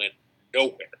bill went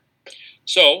nowhere.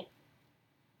 So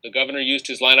the governor used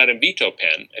his line item veto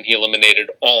pen and he eliminated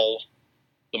all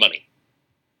the money.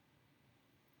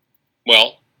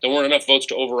 Well, there weren't enough votes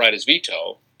to override his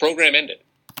veto. Program ended.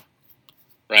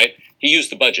 Right? He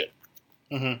used the budget.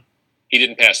 Mm-hmm. He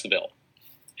didn't pass the bill.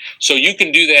 So you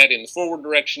can do that in the forward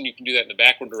direction. You can do that in the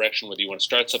backward direction, whether you want to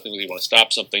start something, whether you want to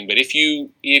stop something. But if you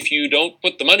don't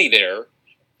put the money there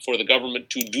for the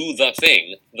government to do the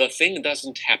thing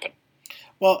doesn't happen.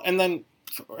 Well, and then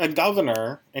a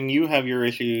governor, and you have your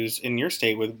issues in your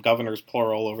state with governors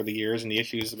plural over the years and the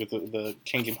issues with the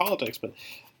changing politics, but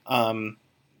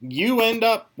you end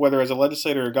up, whether as a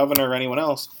legislator or governor or anyone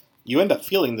else, you end up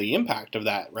feeling the impact of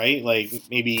that, right? Like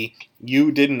maybe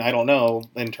you didn't, I don't know,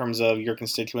 in terms of your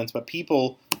constituents, but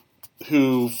people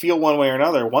who feel one way or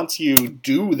another, once you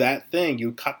do that thing,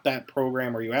 you cut that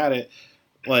program or you add it,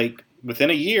 like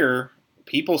within a year,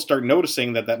 people start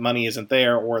noticing that money isn't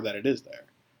there or that it is there.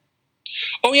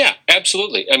 Oh, yeah,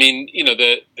 absolutely. I mean,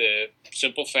 the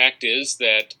simple fact is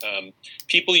that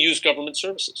people use government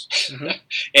services. Mm-hmm.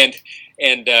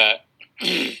 and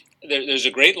there's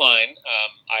a great line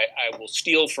I will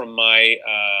steal from my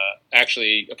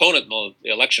actually opponent in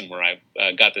the election where I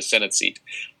got the Senate seat,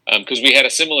 because we had a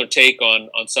similar take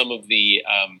on some of the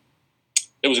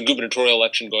there was a gubernatorial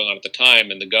election going on at the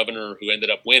time, and the governor who ended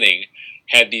up winning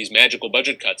had these magical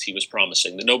budget cuts he was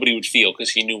promising that nobody would feel because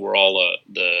he knew where all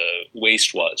the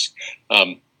waste was.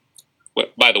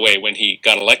 By the way, when he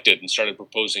got elected and started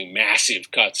proposing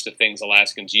massive cuts to things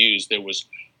Alaskans use, there was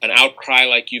an outcry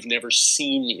like you've never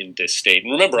seen in this state.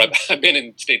 And remember, I've been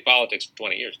in state politics for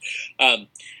 20 years.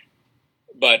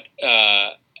 But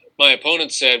my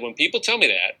opponent said, when people tell me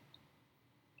that,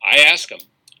 I ask them,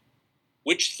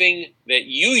 which thing that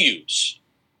you use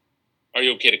are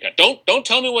you okay to cut? Don't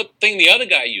tell me what thing the other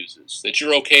guy uses that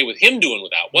you're okay with him doing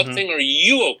without. What thing are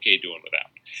you okay doing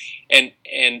without? And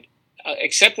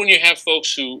except when you have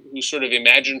folks who sort of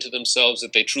imagine to themselves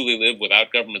that they truly live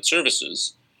without government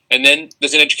services, and then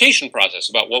there's an education process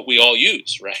about what we all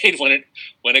use, right? When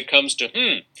it comes to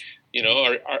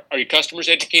are your customers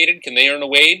educated? Can they earn a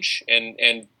wage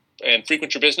and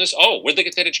frequent your business? Oh, where'd they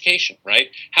get that education, right?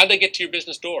 How'd they get to your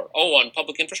business door? Oh, on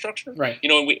public infrastructure? Right.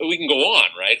 And we can go on,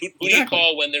 right? Who do you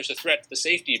call when there's a threat to the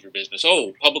safety of your business?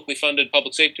 Oh, publicly funded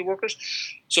public safety workers.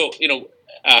 So,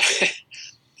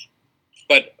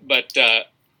 but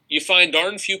you find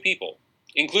darn few people,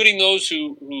 including those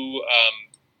who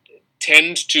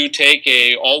tend to take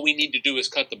all we need to do is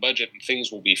cut the budget and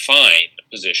things will be fine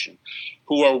position,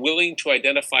 who are willing to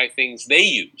identify things they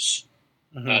use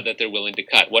that they're willing to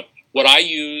cut. What I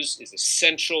use is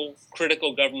essential,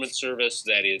 critical government service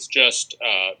that is just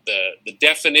the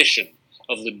definition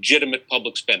of legitimate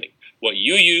public spending. What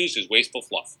you use is wasteful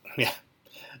fluff. Yeah,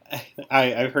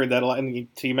 I've heard that a lot. And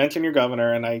you mentioned your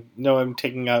governor, and I know I'm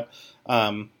taking up.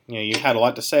 You had a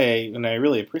lot to say, and I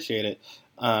really appreciate it.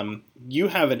 You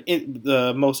have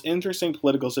the most interesting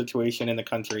political situation in the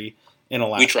country in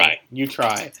Alaska. We try. You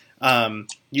try.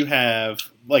 You have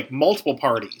like multiple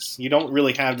parties. You don't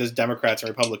really have this Democrats and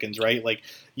Republicans, right? Like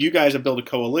you guys have built a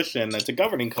coalition that's a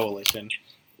governing coalition.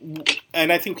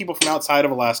 And I think people from outside of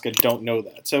Alaska don't know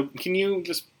that. So can you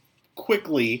just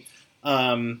quickly,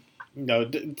 disseminate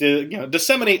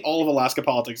all of Alaska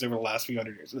politics over the last few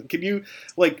hundred years? Can you,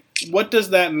 what does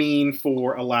that mean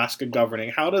for Alaska governing?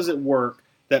 How does it work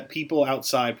that people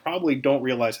outside probably don't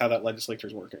realize how that legislature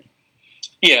is working?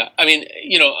 Yeah, I mean,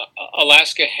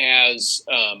 Alaska has,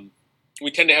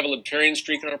 we tend to have a libertarian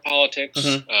streak in our politics,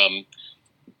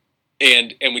 and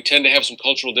we tend to have some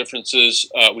cultural differences.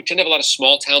 We tend to have a lot of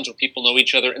small towns where people know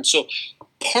each other, and so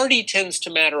party tends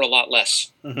to matter a lot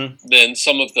less than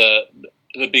some of the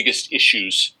biggest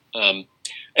issues.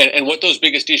 And what those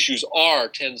biggest issues are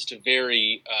tends to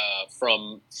vary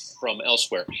from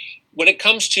elsewhere. When it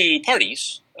comes to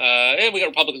parties, we got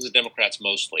Republicans and Democrats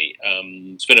mostly.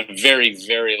 It's been a very,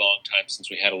 very long time since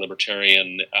we had a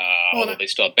libertarian, although they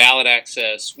still have ballot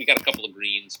access. We got a couple of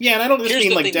Greens. Yeah, and I don't just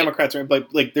mean like Democrats,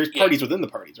 but like there's parties within the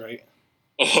parties, right?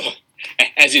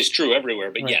 As is true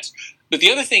everywhere, but yes. But the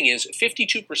other thing is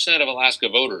 52% of Alaska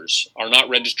voters are not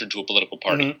registered to a political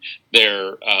party. Mm-hmm.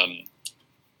 They're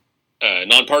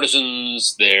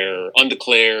nonpartisans, they're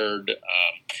undeclared,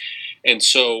 and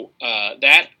so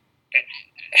that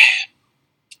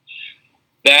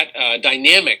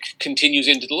dynamic continues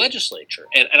into the legislature.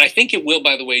 And I think it will,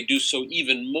 by the way, do so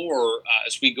even more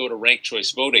as we go to ranked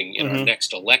choice voting in our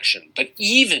next election. But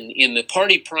even in the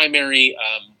party primary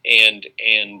and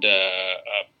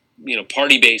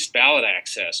party-based ballot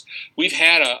access, we've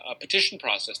had a petition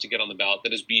process to get on the ballot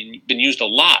that has been used a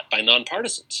lot by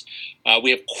nonpartisans.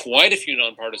 We have quite a few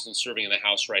nonpartisans serving in the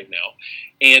House right now.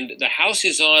 And the House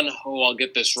is on, I'll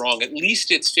get this wrong, at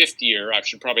least its fifth year, I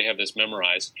should probably have this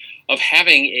memorized, of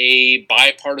having a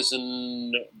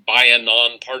bipartisan, by a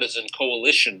nonpartisan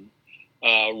coalition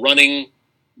running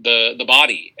the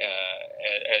body,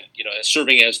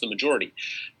 serving as the majority.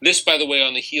 This, by the way,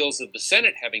 on the heels of the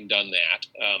Senate having done that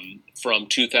from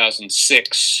 7,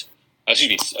 after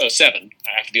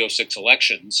the 06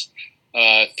 elections,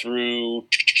 through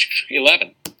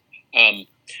 11.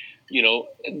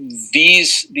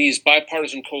 These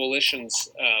bipartisan coalitions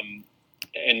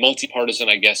and multi-partisan,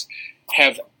 I guess,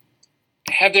 have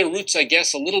their roots, I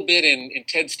guess, a little bit in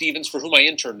Ted Stevens, for whom I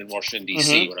interned in Washington,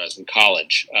 D.C. when I was in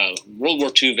college, World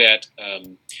War II vet,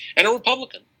 and a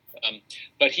Republican.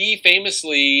 But he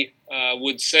famously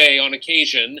would say on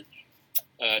occasion,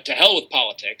 to hell with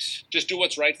politics, just do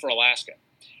what's right for Alaska.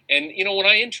 And, when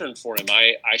I interned for him,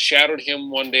 I shadowed him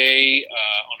one day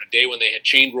on a day when they had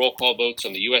chained roll call votes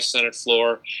on the U.S. Senate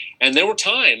floor. And there were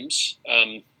times,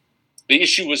 the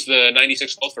issue was the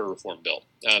 96 welfare reform bill.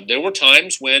 There were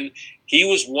times when he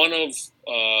was one of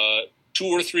 2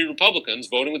 or 3 Republicans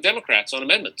voting with Democrats on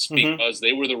amendments because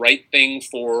they were the right thing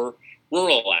for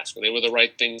rural Alaska. They were the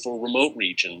right thing for remote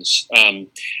regions. And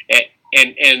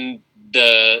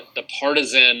the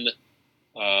partisan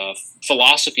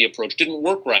philosophy approach didn't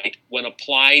work right when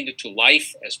applied to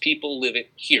life as people live it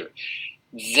here.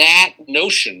 That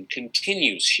notion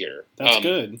continues here. That's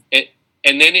good.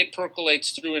 And then it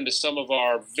percolates through into some of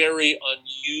our very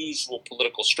unusual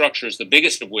political structures, the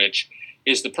biggest of which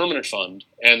is the permanent fund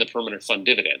and the permanent fund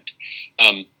dividend.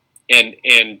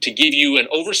 And to give you an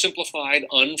oversimplified,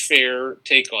 unfair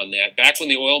take on that, back when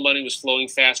the oil money was flowing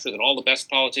faster than all the best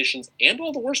politicians and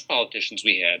all the worst politicians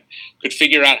we had could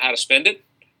figure out how to spend it,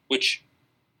 which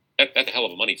that's a hell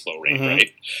of a money flow rate,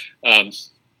 right?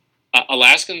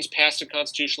 Alaskans passed a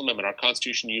constitutional amendment. Our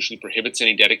Constitution usually prohibits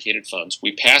any dedicated funds.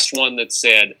 We passed one that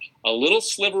said a little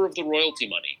sliver of the royalty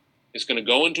money is going to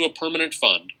go into a permanent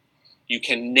fund. You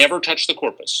can never touch the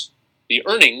corpus. The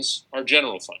earnings are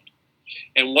general fund.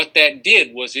 And what that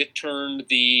did was it turned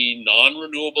the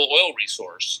non-renewable oil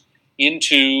resource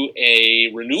into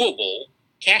a renewable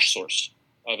cash source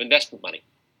of investment money.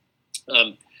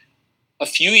 A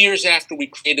few years after we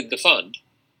created the fund,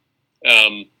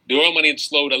 the oil money had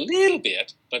slowed a little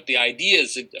bit, but the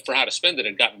ideas for how to spend it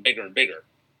had gotten bigger and bigger.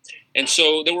 And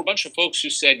so there were a bunch of folks who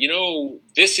said,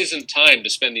 this isn't time to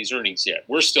spend these earnings yet.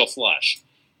 We're still flush.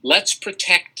 Let's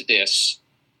protect this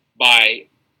by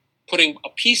putting a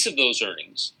piece of those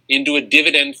earnings into a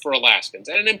dividend for Alaskans.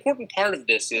 And an important part of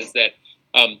this is that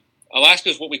Alaska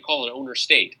is what we call an owner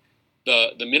state.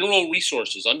 The mineral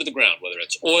resources under the ground, whether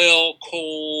it's oil,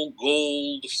 coal,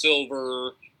 gold,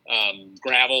 silver,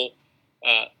 gravel,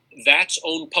 that's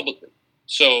owned publicly.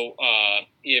 So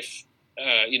if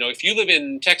you live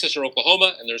in Texas or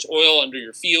Oklahoma and there's oil under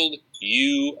your field,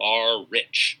 you are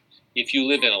rich. If you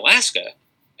live in Alaska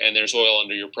and there's oil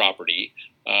under your property,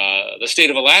 the state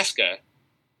of Alaska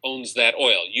owns that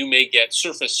oil. You may get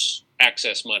surface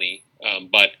access money,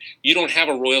 but you don't have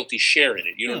a royalty share in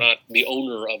it. You're not the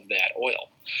owner of that oil.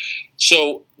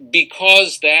 So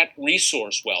because that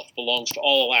resource wealth belongs to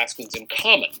all Alaskans in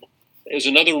common, is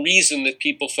another reason that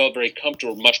people felt very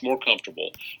comfortable, much more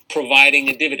comfortable, providing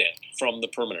a dividend from the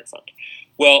permanent fund.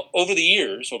 Well, over the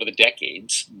years, over the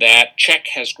decades, that check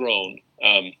has grown,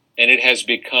 and it has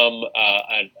become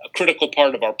a critical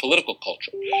part of our political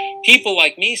culture. People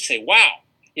like me say, wow,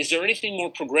 is there anything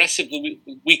more progressive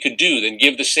we could do than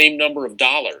give the same number of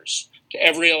dollars to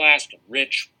every Alaskan,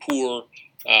 rich, poor?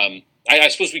 I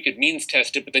suppose we could means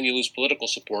test it, but then you lose political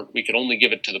support. We could only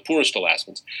give it to the poorest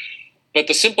Alaskans. But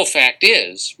the simple fact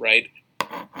is, right,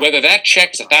 whether that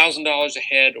check is $1,000 a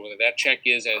head or whether that check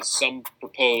is, as some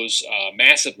propose,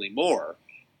 massively more,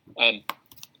 I'm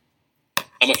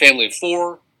a family of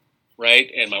 4, right,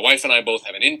 and my wife and I both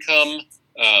have an income.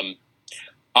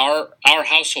 Our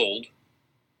household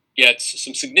gets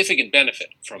some significant benefit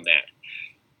from that.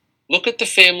 Look at the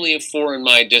family of 4 in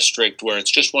my district where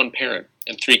it's just one parent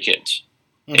and 3 kids.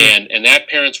 And that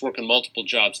parent's working multiple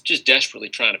jobs, just desperately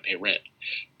trying to pay rent.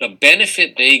 The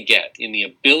benefit they get in the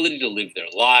ability to live their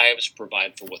lives,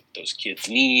 provide for what those kids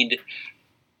need,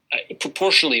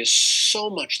 proportionally is so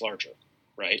much larger,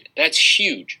 right? That's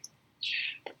huge.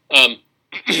 But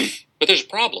there's a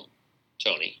problem,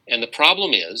 Tony. And the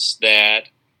problem is that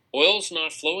oil's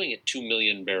not flowing at 2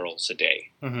 million barrels a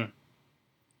day. Mm-hmm.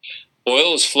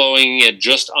 Oil is flowing at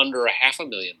just under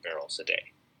 500,000 barrels a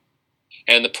day.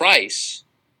 And the price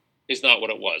is not what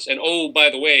it was. And oh, by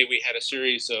the way, we had a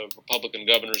series of Republican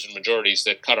governors and majorities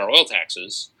that cut our oil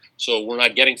taxes, so we're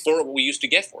not getting for it what we used to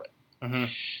get for it. Mm-hmm.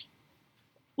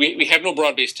 We have no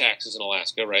broad-based taxes in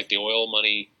Alaska, right? The oil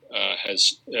money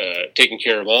has taken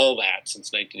care of all that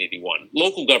since 1981.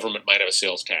 Local government might have a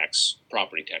sales tax,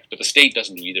 property tax, but the state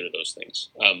doesn't do either of those things.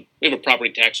 We have a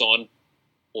property tax on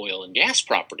oil and gas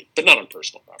property, but not on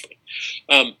personal property.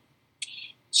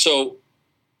 So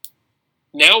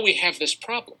now we have this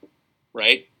problem,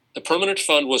 right? The permanent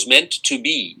fund was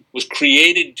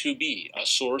created to be a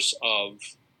source of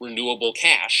renewable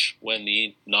cash when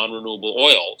the non-renewable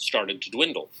oil started to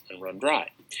dwindle and run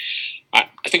dry. I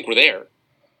think we're there.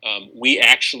 We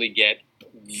actually get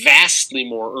vastly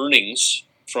more earnings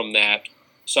from that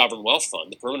sovereign wealth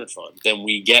fund, the permanent fund, than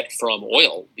we get from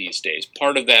oil these days.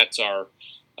 Part of that's our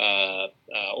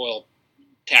oil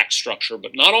tax structure,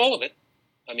 but not all of it.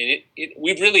 I mean,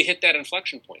 we've really hit that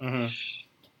inflection point. Mm-hmm.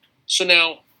 So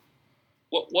now,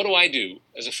 what do I do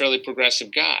as a fairly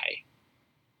progressive guy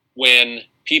when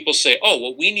people say, oh,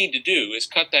 what we need to do is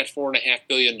cut that $4.5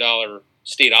 billion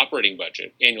state operating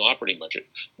budget, annual operating budget,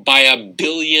 by $1.5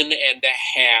 billion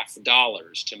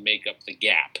to make up the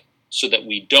gap so that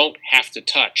we don't have to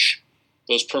touch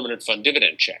those permanent fund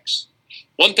dividend checks?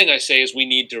 One thing I say is we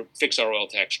need to fix our oil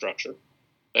tax structure.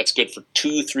 That's good for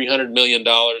 $200-300 million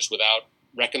without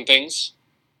wrecking things.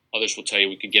 Others will tell you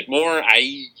we could get more.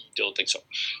 I don't think so.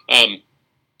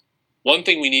 One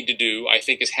thing we need to do, I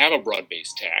think, is have a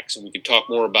broad-based tax, and we can talk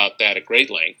more about that at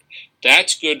great length.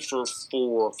 That's good for $400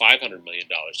 or $500 million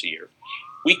a year.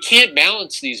 We can't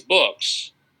balance these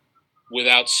books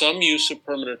without some use of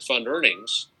permanent fund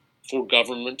earnings for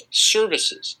government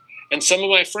services. And some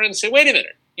of my friends say, wait a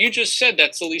minute, you just said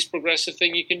that's the least progressive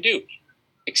thing you can do.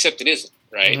 Except it isn't,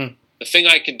 right? Mm-hmm. The thing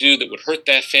I could do that would hurt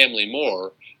that family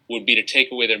more would be to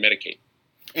take away their Medicaid.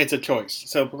 It's a choice.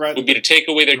 So would be to take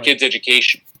away their kids'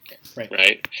 education.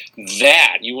 Right?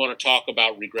 That, you want to talk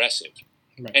about regressive.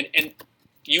 Right. And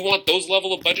you want those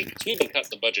level of budget? We've been cutting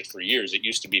the budget for years. It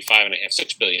used to be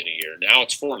 $5.5-6 billion a year. Now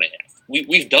it's $4.5.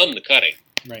 We've done the cutting.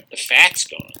 Right. The fat's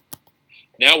gone.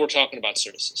 Now we're talking about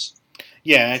services.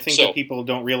 Yeah, I think that people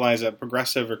don't realize that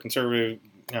progressive or conservative,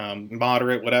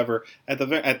 moderate, whatever,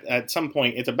 at some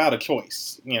point it's about a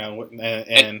choice,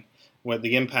 and what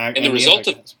the impact and the result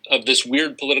of this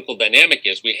weird political dynamic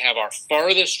is we have our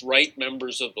farthest right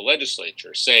members of the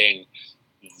legislature saying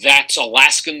that's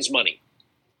Alaskans' money.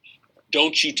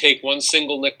 Don't you take one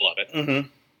single nickel of it. Mm-hmm.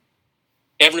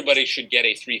 Everybody should get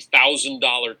a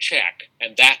 $3,000 check,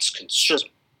 and that's conservative.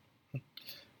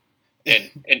 And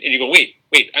you go, wait,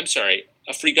 I'm sorry,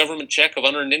 a free government check of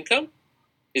unearned income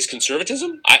is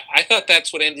conservatism? I thought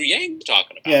that's what Andrew Yang was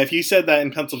talking about. Yeah, if you said that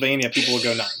in Pennsylvania, people would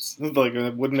go nuts. Like,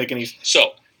 it wouldn't make any sense.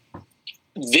 So,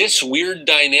 this weird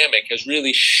dynamic has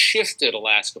really shifted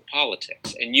Alaska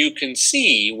politics. And you can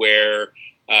see where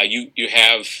you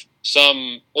have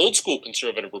some old-school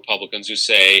conservative Republicans who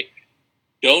say,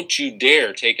 don't you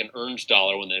dare take an earned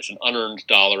dollar when there's an unearned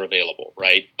dollar available,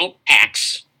 right? Don't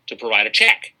tax to provide a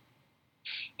check.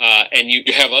 And you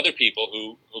have other people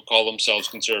who call themselves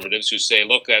conservatives who say,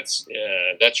 look, that's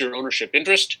your ownership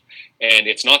interest, and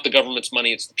it's not the government's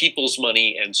money, it's the people's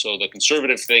money, and so the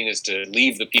conservative thing is to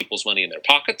leave the people's money in their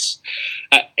pockets.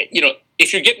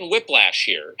 If you're getting whiplash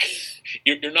here,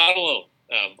 you're not alone.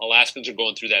 Alaskans are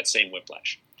going through that same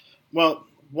whiplash. Well,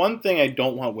 one thing I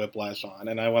don't want whiplash on,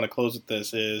 and I want to close with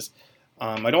this, is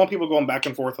I don't want people going back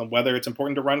and forth on whether it's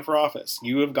important to run for office.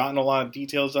 You have gotten a lot of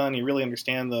details done. You really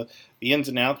understand the ins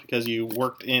and outs because you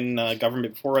worked in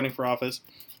government before running for office.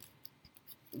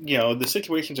 The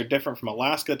situations are different from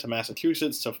Alaska to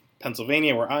Massachusetts to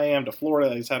Pennsylvania, where I am, to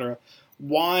Florida, etc.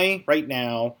 Why, right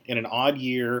now, in an odd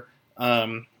year,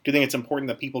 do you think it's important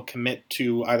that people commit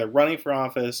to either running for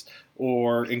office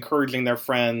or encouraging their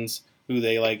friends who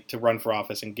they like to run for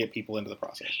office and get people into the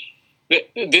process?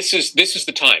 This is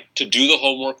the time to do the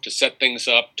homework, to set things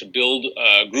up, to build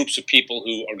groups of people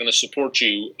who are going to support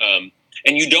you.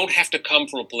 And you don't have to come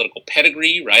from a political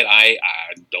pedigree, right? I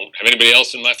don't have anybody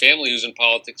else in my family who's in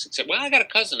politics except, I got a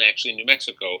cousin actually in New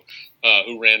Mexico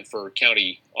who ran for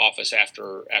county office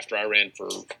after I ran for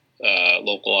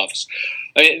local office.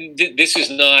 I mean, this is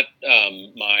not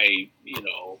my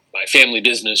family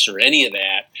business or any of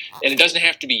that, and it doesn't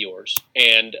have to be yours.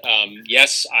 And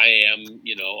yes, I am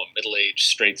a middle-aged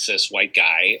straight cis white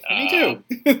guy. Me too.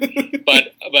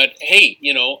 but hey,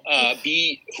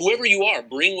 be whoever you are.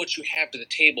 Bring what you have to the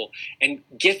table and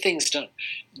get things done.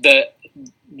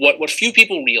 What few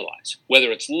people realize,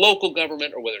 whether it's local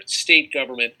government or whether it's state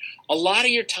government, a lot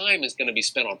of your time is going to be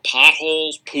spent on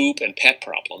potholes, poop, and pet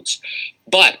problems.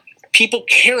 But people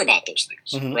care about those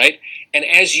things, Mm-hmm. right? And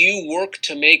as you work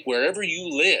to make wherever you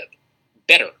live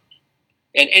better,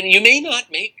 and you may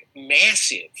not make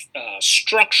massive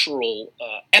structural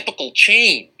epical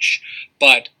change,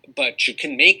 but you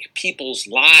can make people's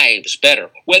lives better.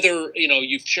 Whether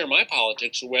you share my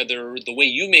politics, or whether the way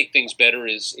you make things better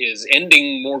is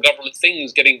ending more government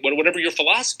things, getting whatever your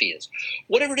philosophy is,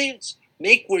 whatever it is,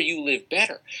 make where you live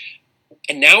better.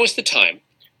 And now is the time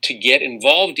to get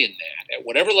involved in that at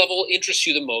whatever level interests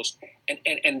you the most,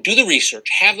 and do the research,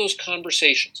 have those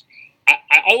conversations.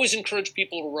 I always encourage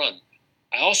people to run.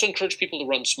 I also encourage people to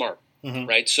run smart, Mm-hmm.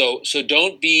 right? So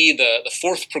don't be the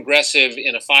fourth progressive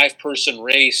in a 5-person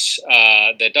race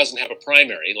that doesn't have a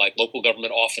primary, like local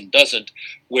government often doesn't,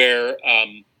 where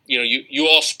you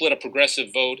all split a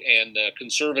progressive vote and the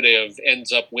conservative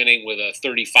ends up winning with a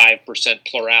 35%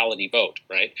 plurality vote,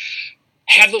 right?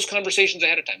 Have those conversations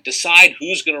ahead of time. Decide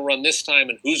who's going to run this time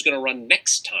and who's going to run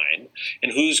next time,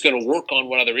 and who's going to work on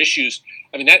what other issues.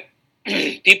 I mean, that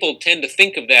people tend to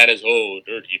think of that as,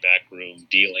 dirty backroom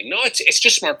dealing. No, it's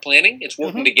just smart planning. It's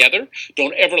working Mm-hmm. together.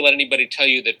 Don't ever let anybody tell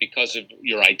you that because of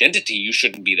your identity you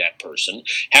shouldn't be that person.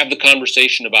 Have the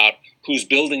conversation about who's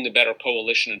building the better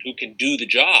coalition and who can do the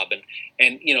job.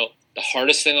 And the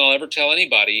hardest thing I'll ever tell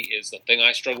anybody is the thing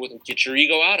I struggle with: get your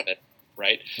ego out of it,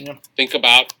 right? Yeah. Think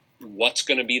about what's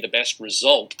going to be the best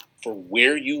result for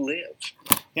where you live.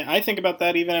 Yeah, I think about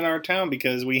that even in our town,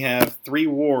 because we have 3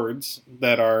 wards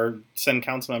that are send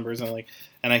council members, and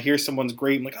I hear someone's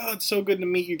great. I'm like, oh, it's so good to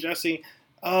meet you, Jesse.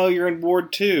 Oh, you're in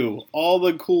Ward 2. All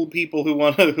the cool people who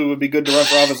would be good to run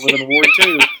for office live in Ward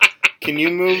 2. Can you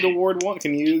move to Ward 1?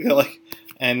 Can you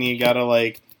and you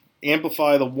gotta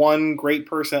amplify the one great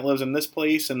person that lives in this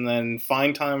place, and then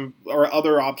find time or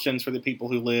other options for the people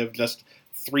who live just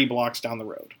 3 blocks down the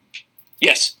road.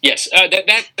 Yes.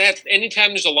 That anytime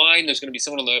there's a line, there's going to be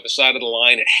someone on the other side of the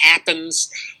line. It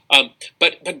happens,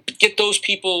 but get those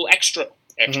people extra.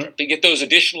 Mm-hmm. Get those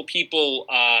additional people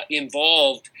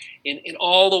involved in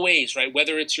all the ways, right?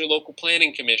 Whether it's your local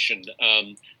planning commission,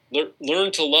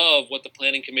 learn to love what the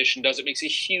planning commission does. It makes a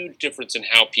huge difference in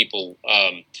how people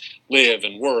live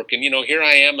and work. And here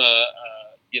I am, a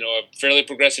fairly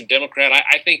progressive Democrat.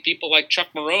 I think people like Chuck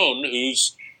Marohn,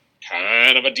 who's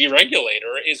kind of a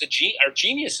deregulator, are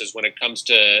geniuses when it comes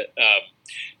to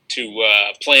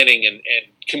planning and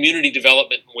community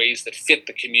development in ways that fit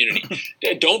the community.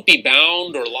 Don't be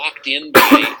bound or locked in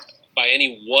by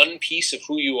any one piece of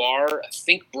who you are.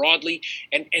 Think broadly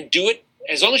and do it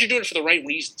as long as you're doing it for the right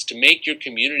reasons, to make your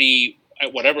community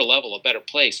at whatever level a better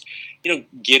place.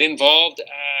 Get involved.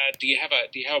 Do you have a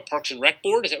Parks and Rec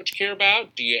board? Is that what you care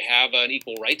about? Do you have an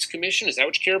Equal Rights Commission? Is that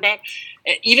what you care about?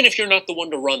 Even if you're not the one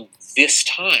to run this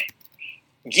time,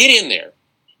 get in there,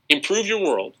 improve your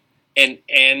world, and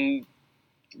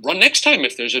run next time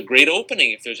if there's a great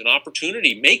opening, if there's an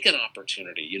opportunity, make an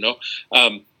opportunity.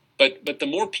 But the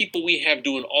more people we have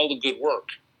doing all the good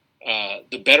work,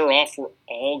 the better off we're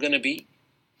all going to be.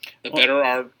 The better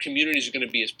our communities are going to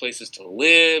be as places to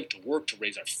live, to work, to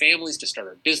raise our families, to start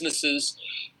our businesses.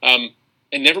 And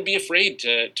never be afraid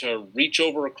to reach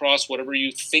over across whatever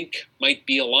you think might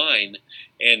be a line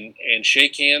and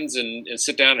shake hands and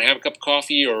sit down and have a cup of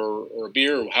coffee or a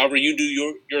beer, or however you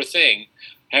do your thing.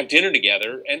 Have dinner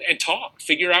together and talk.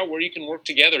 Figure out where you can work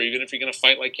together, even if you're going to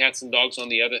fight like cats and dogs on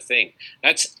the other thing.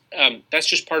 That's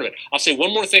just part of it. I'll say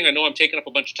one more thing. I know I'm taking up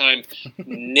a bunch of time.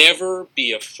 Never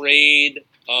be afraid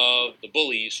of the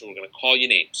bullies who are going to call you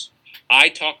names. I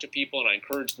talk to people and I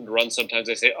encourage them to run. Sometimes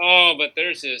I say, oh, but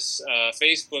there's this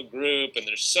Facebook group and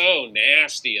they're so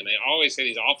nasty and they always say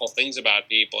these awful things about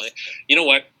people. And you know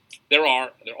what? There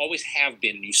always have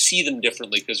been, and you see them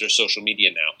differently because there's social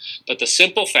media now. But the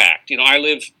simple fact, I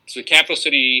live in the capital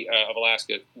city of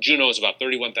Alaska. Juneau is about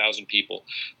 31,000 people.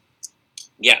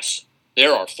 Yes,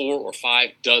 there are 4 or 5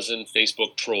 dozen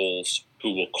Facebook trolls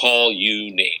who will call you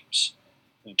names.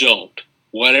 Don't.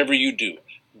 Whatever you do,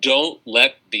 don't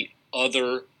let the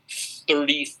other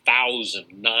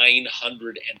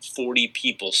 30,940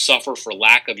 people suffer for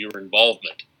lack of your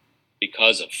involvement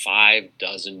because of 5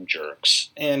 dozen jerks.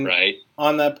 And right?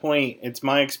 On that point, it's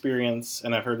my experience,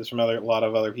 and I've heard this from a lot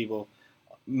of other people.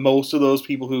 most of those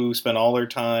people who spend all their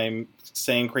time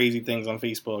saying crazy things on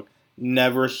Facebook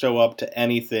never show up to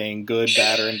anything, good,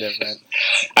 bad, or indifferent.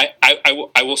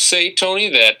 I will say, Tony,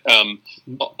 that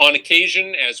on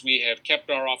occasion, as we have kept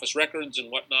our office records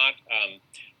and whatnot,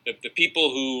 the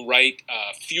people who write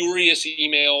furious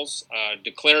emails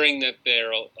declaring that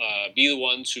they'll be the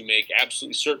ones who make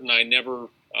absolutely certain I never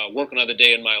work another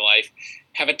day in my life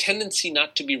have a tendency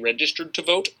not to be registered to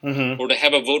vote or to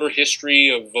have a voter history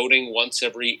of voting once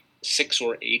every 6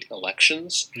 or 8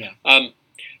 elections. Yeah.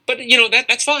 But,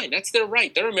 that's fine. That's their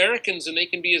right. They're Americans, and they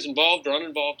can be as involved or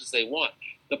uninvolved as they want.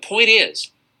 The point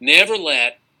is, never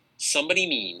let somebody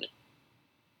mean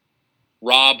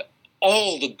rob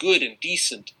all the good and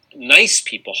decent, nice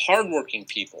people, hardworking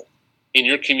people in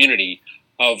your community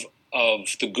of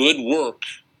the good work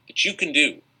that you can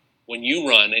do when you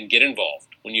run and get involved,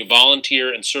 when you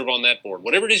volunteer and serve on that board,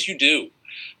 whatever it is you do.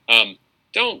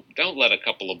 Don't let a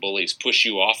couple of bullies push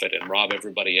you off it and rob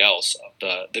everybody else of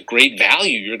the great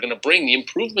value you're going to bring, the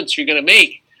improvements you're going to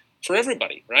make for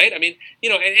everybody, right? I mean,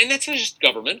 and that's not just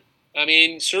government. I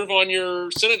mean, serve on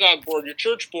your synagogue board, your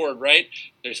church board, right?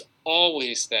 There's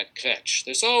always that catch.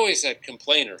 There's always that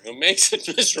complainer who makes it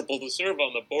miserable to serve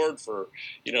on the board for,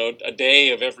 a day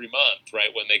of every month,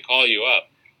 right, when they call you up.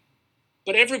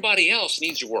 But everybody else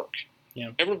needs your work.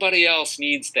 Yeah. Everybody else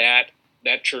needs that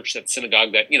church, that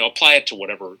synagogue, that, apply it to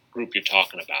whatever group you're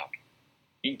talking about.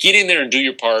 You get in there and do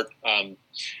your part.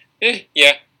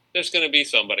 Yeah, there's going to be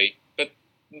somebody, but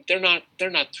they're not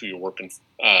who you're working.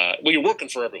 You're working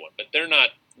for everyone, but they're not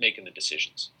making the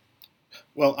decisions.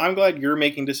 Well, I'm glad you're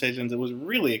making decisions. It was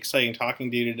really exciting talking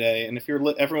to you today. And if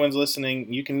everyone's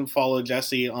listening, you can follow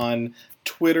Jesse on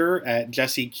Twitter at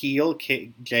Jesse Kiehl,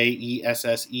 JESSEKIEHL,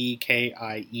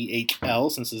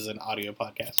 since this is an audio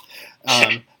podcast.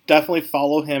 Definitely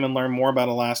follow him and learn more about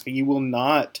Alaska. You will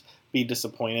not be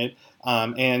disappointed.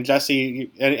 And Jesse,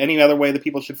 any other way that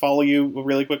people should follow you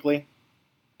really quickly?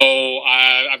 Oh,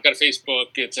 I've got a Facebook.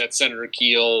 It's at Senator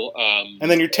Kiehl.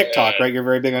 And then your TikTok, right? You're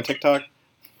very big on TikTok?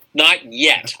 Not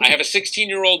yet. I have a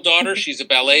 16-year-old daughter. She's a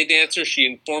ballet dancer. She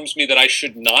informs me that I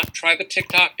should not try the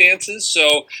TikTok dances.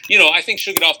 So, I think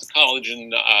she'll get off to college,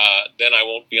 and then I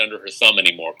won't be under her thumb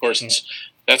anymore. Of course,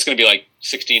 that's going to be like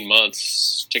 16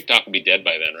 months. TikTok will be dead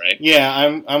by then, right? Yeah,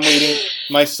 I'm waiting.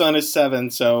 My son is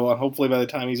 7, so hopefully by the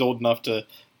time he's old enough to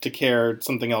care,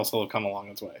 something else will come along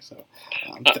its way. So,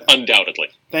 undoubtedly.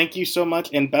 Thank you so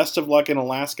much, and best of luck in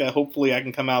Alaska. Hopefully I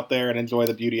can come out there and enjoy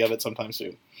the beauty of it sometime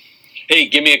soon. Hey,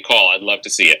 give me a call. I'd love to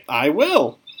see it. I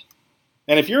will.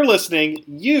 And if you're listening,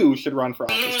 you should run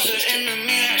for office. It's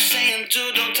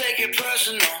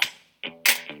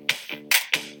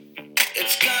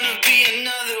gonna be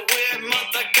another weird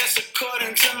month, I guess,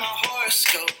 according to my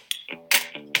horoscope.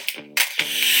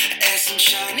 At some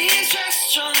Chinese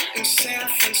restaurant in San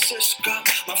Francisco,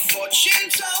 my fortune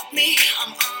told me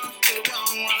I'm on the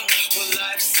wrong road. Well,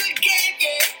 life's a game,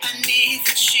 yeah, I need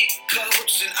the cheat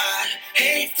codes, and I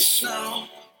hate the snow.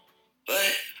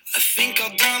 But I think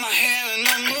I'll dye my hair and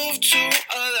I'll move to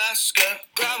Alaska.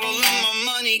 Grab all of my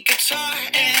money, guitar,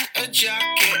 and a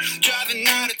jacket. Driving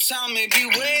out of town, maybe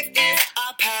wave if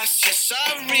I pass. Yeah,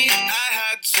 sorry, I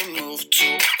had to move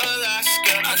to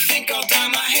Alaska. I think I'll dye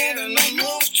my hair and I'll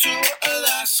move to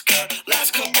Alaska.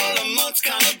 Last couple of months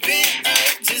kinda been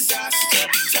a disaster.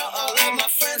 Tell all of my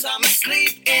friends I'm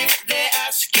asleep if they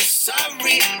ask. Yeah,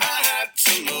 sorry, I had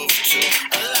to move to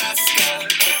Alaska.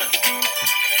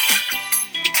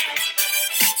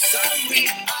 Sorry.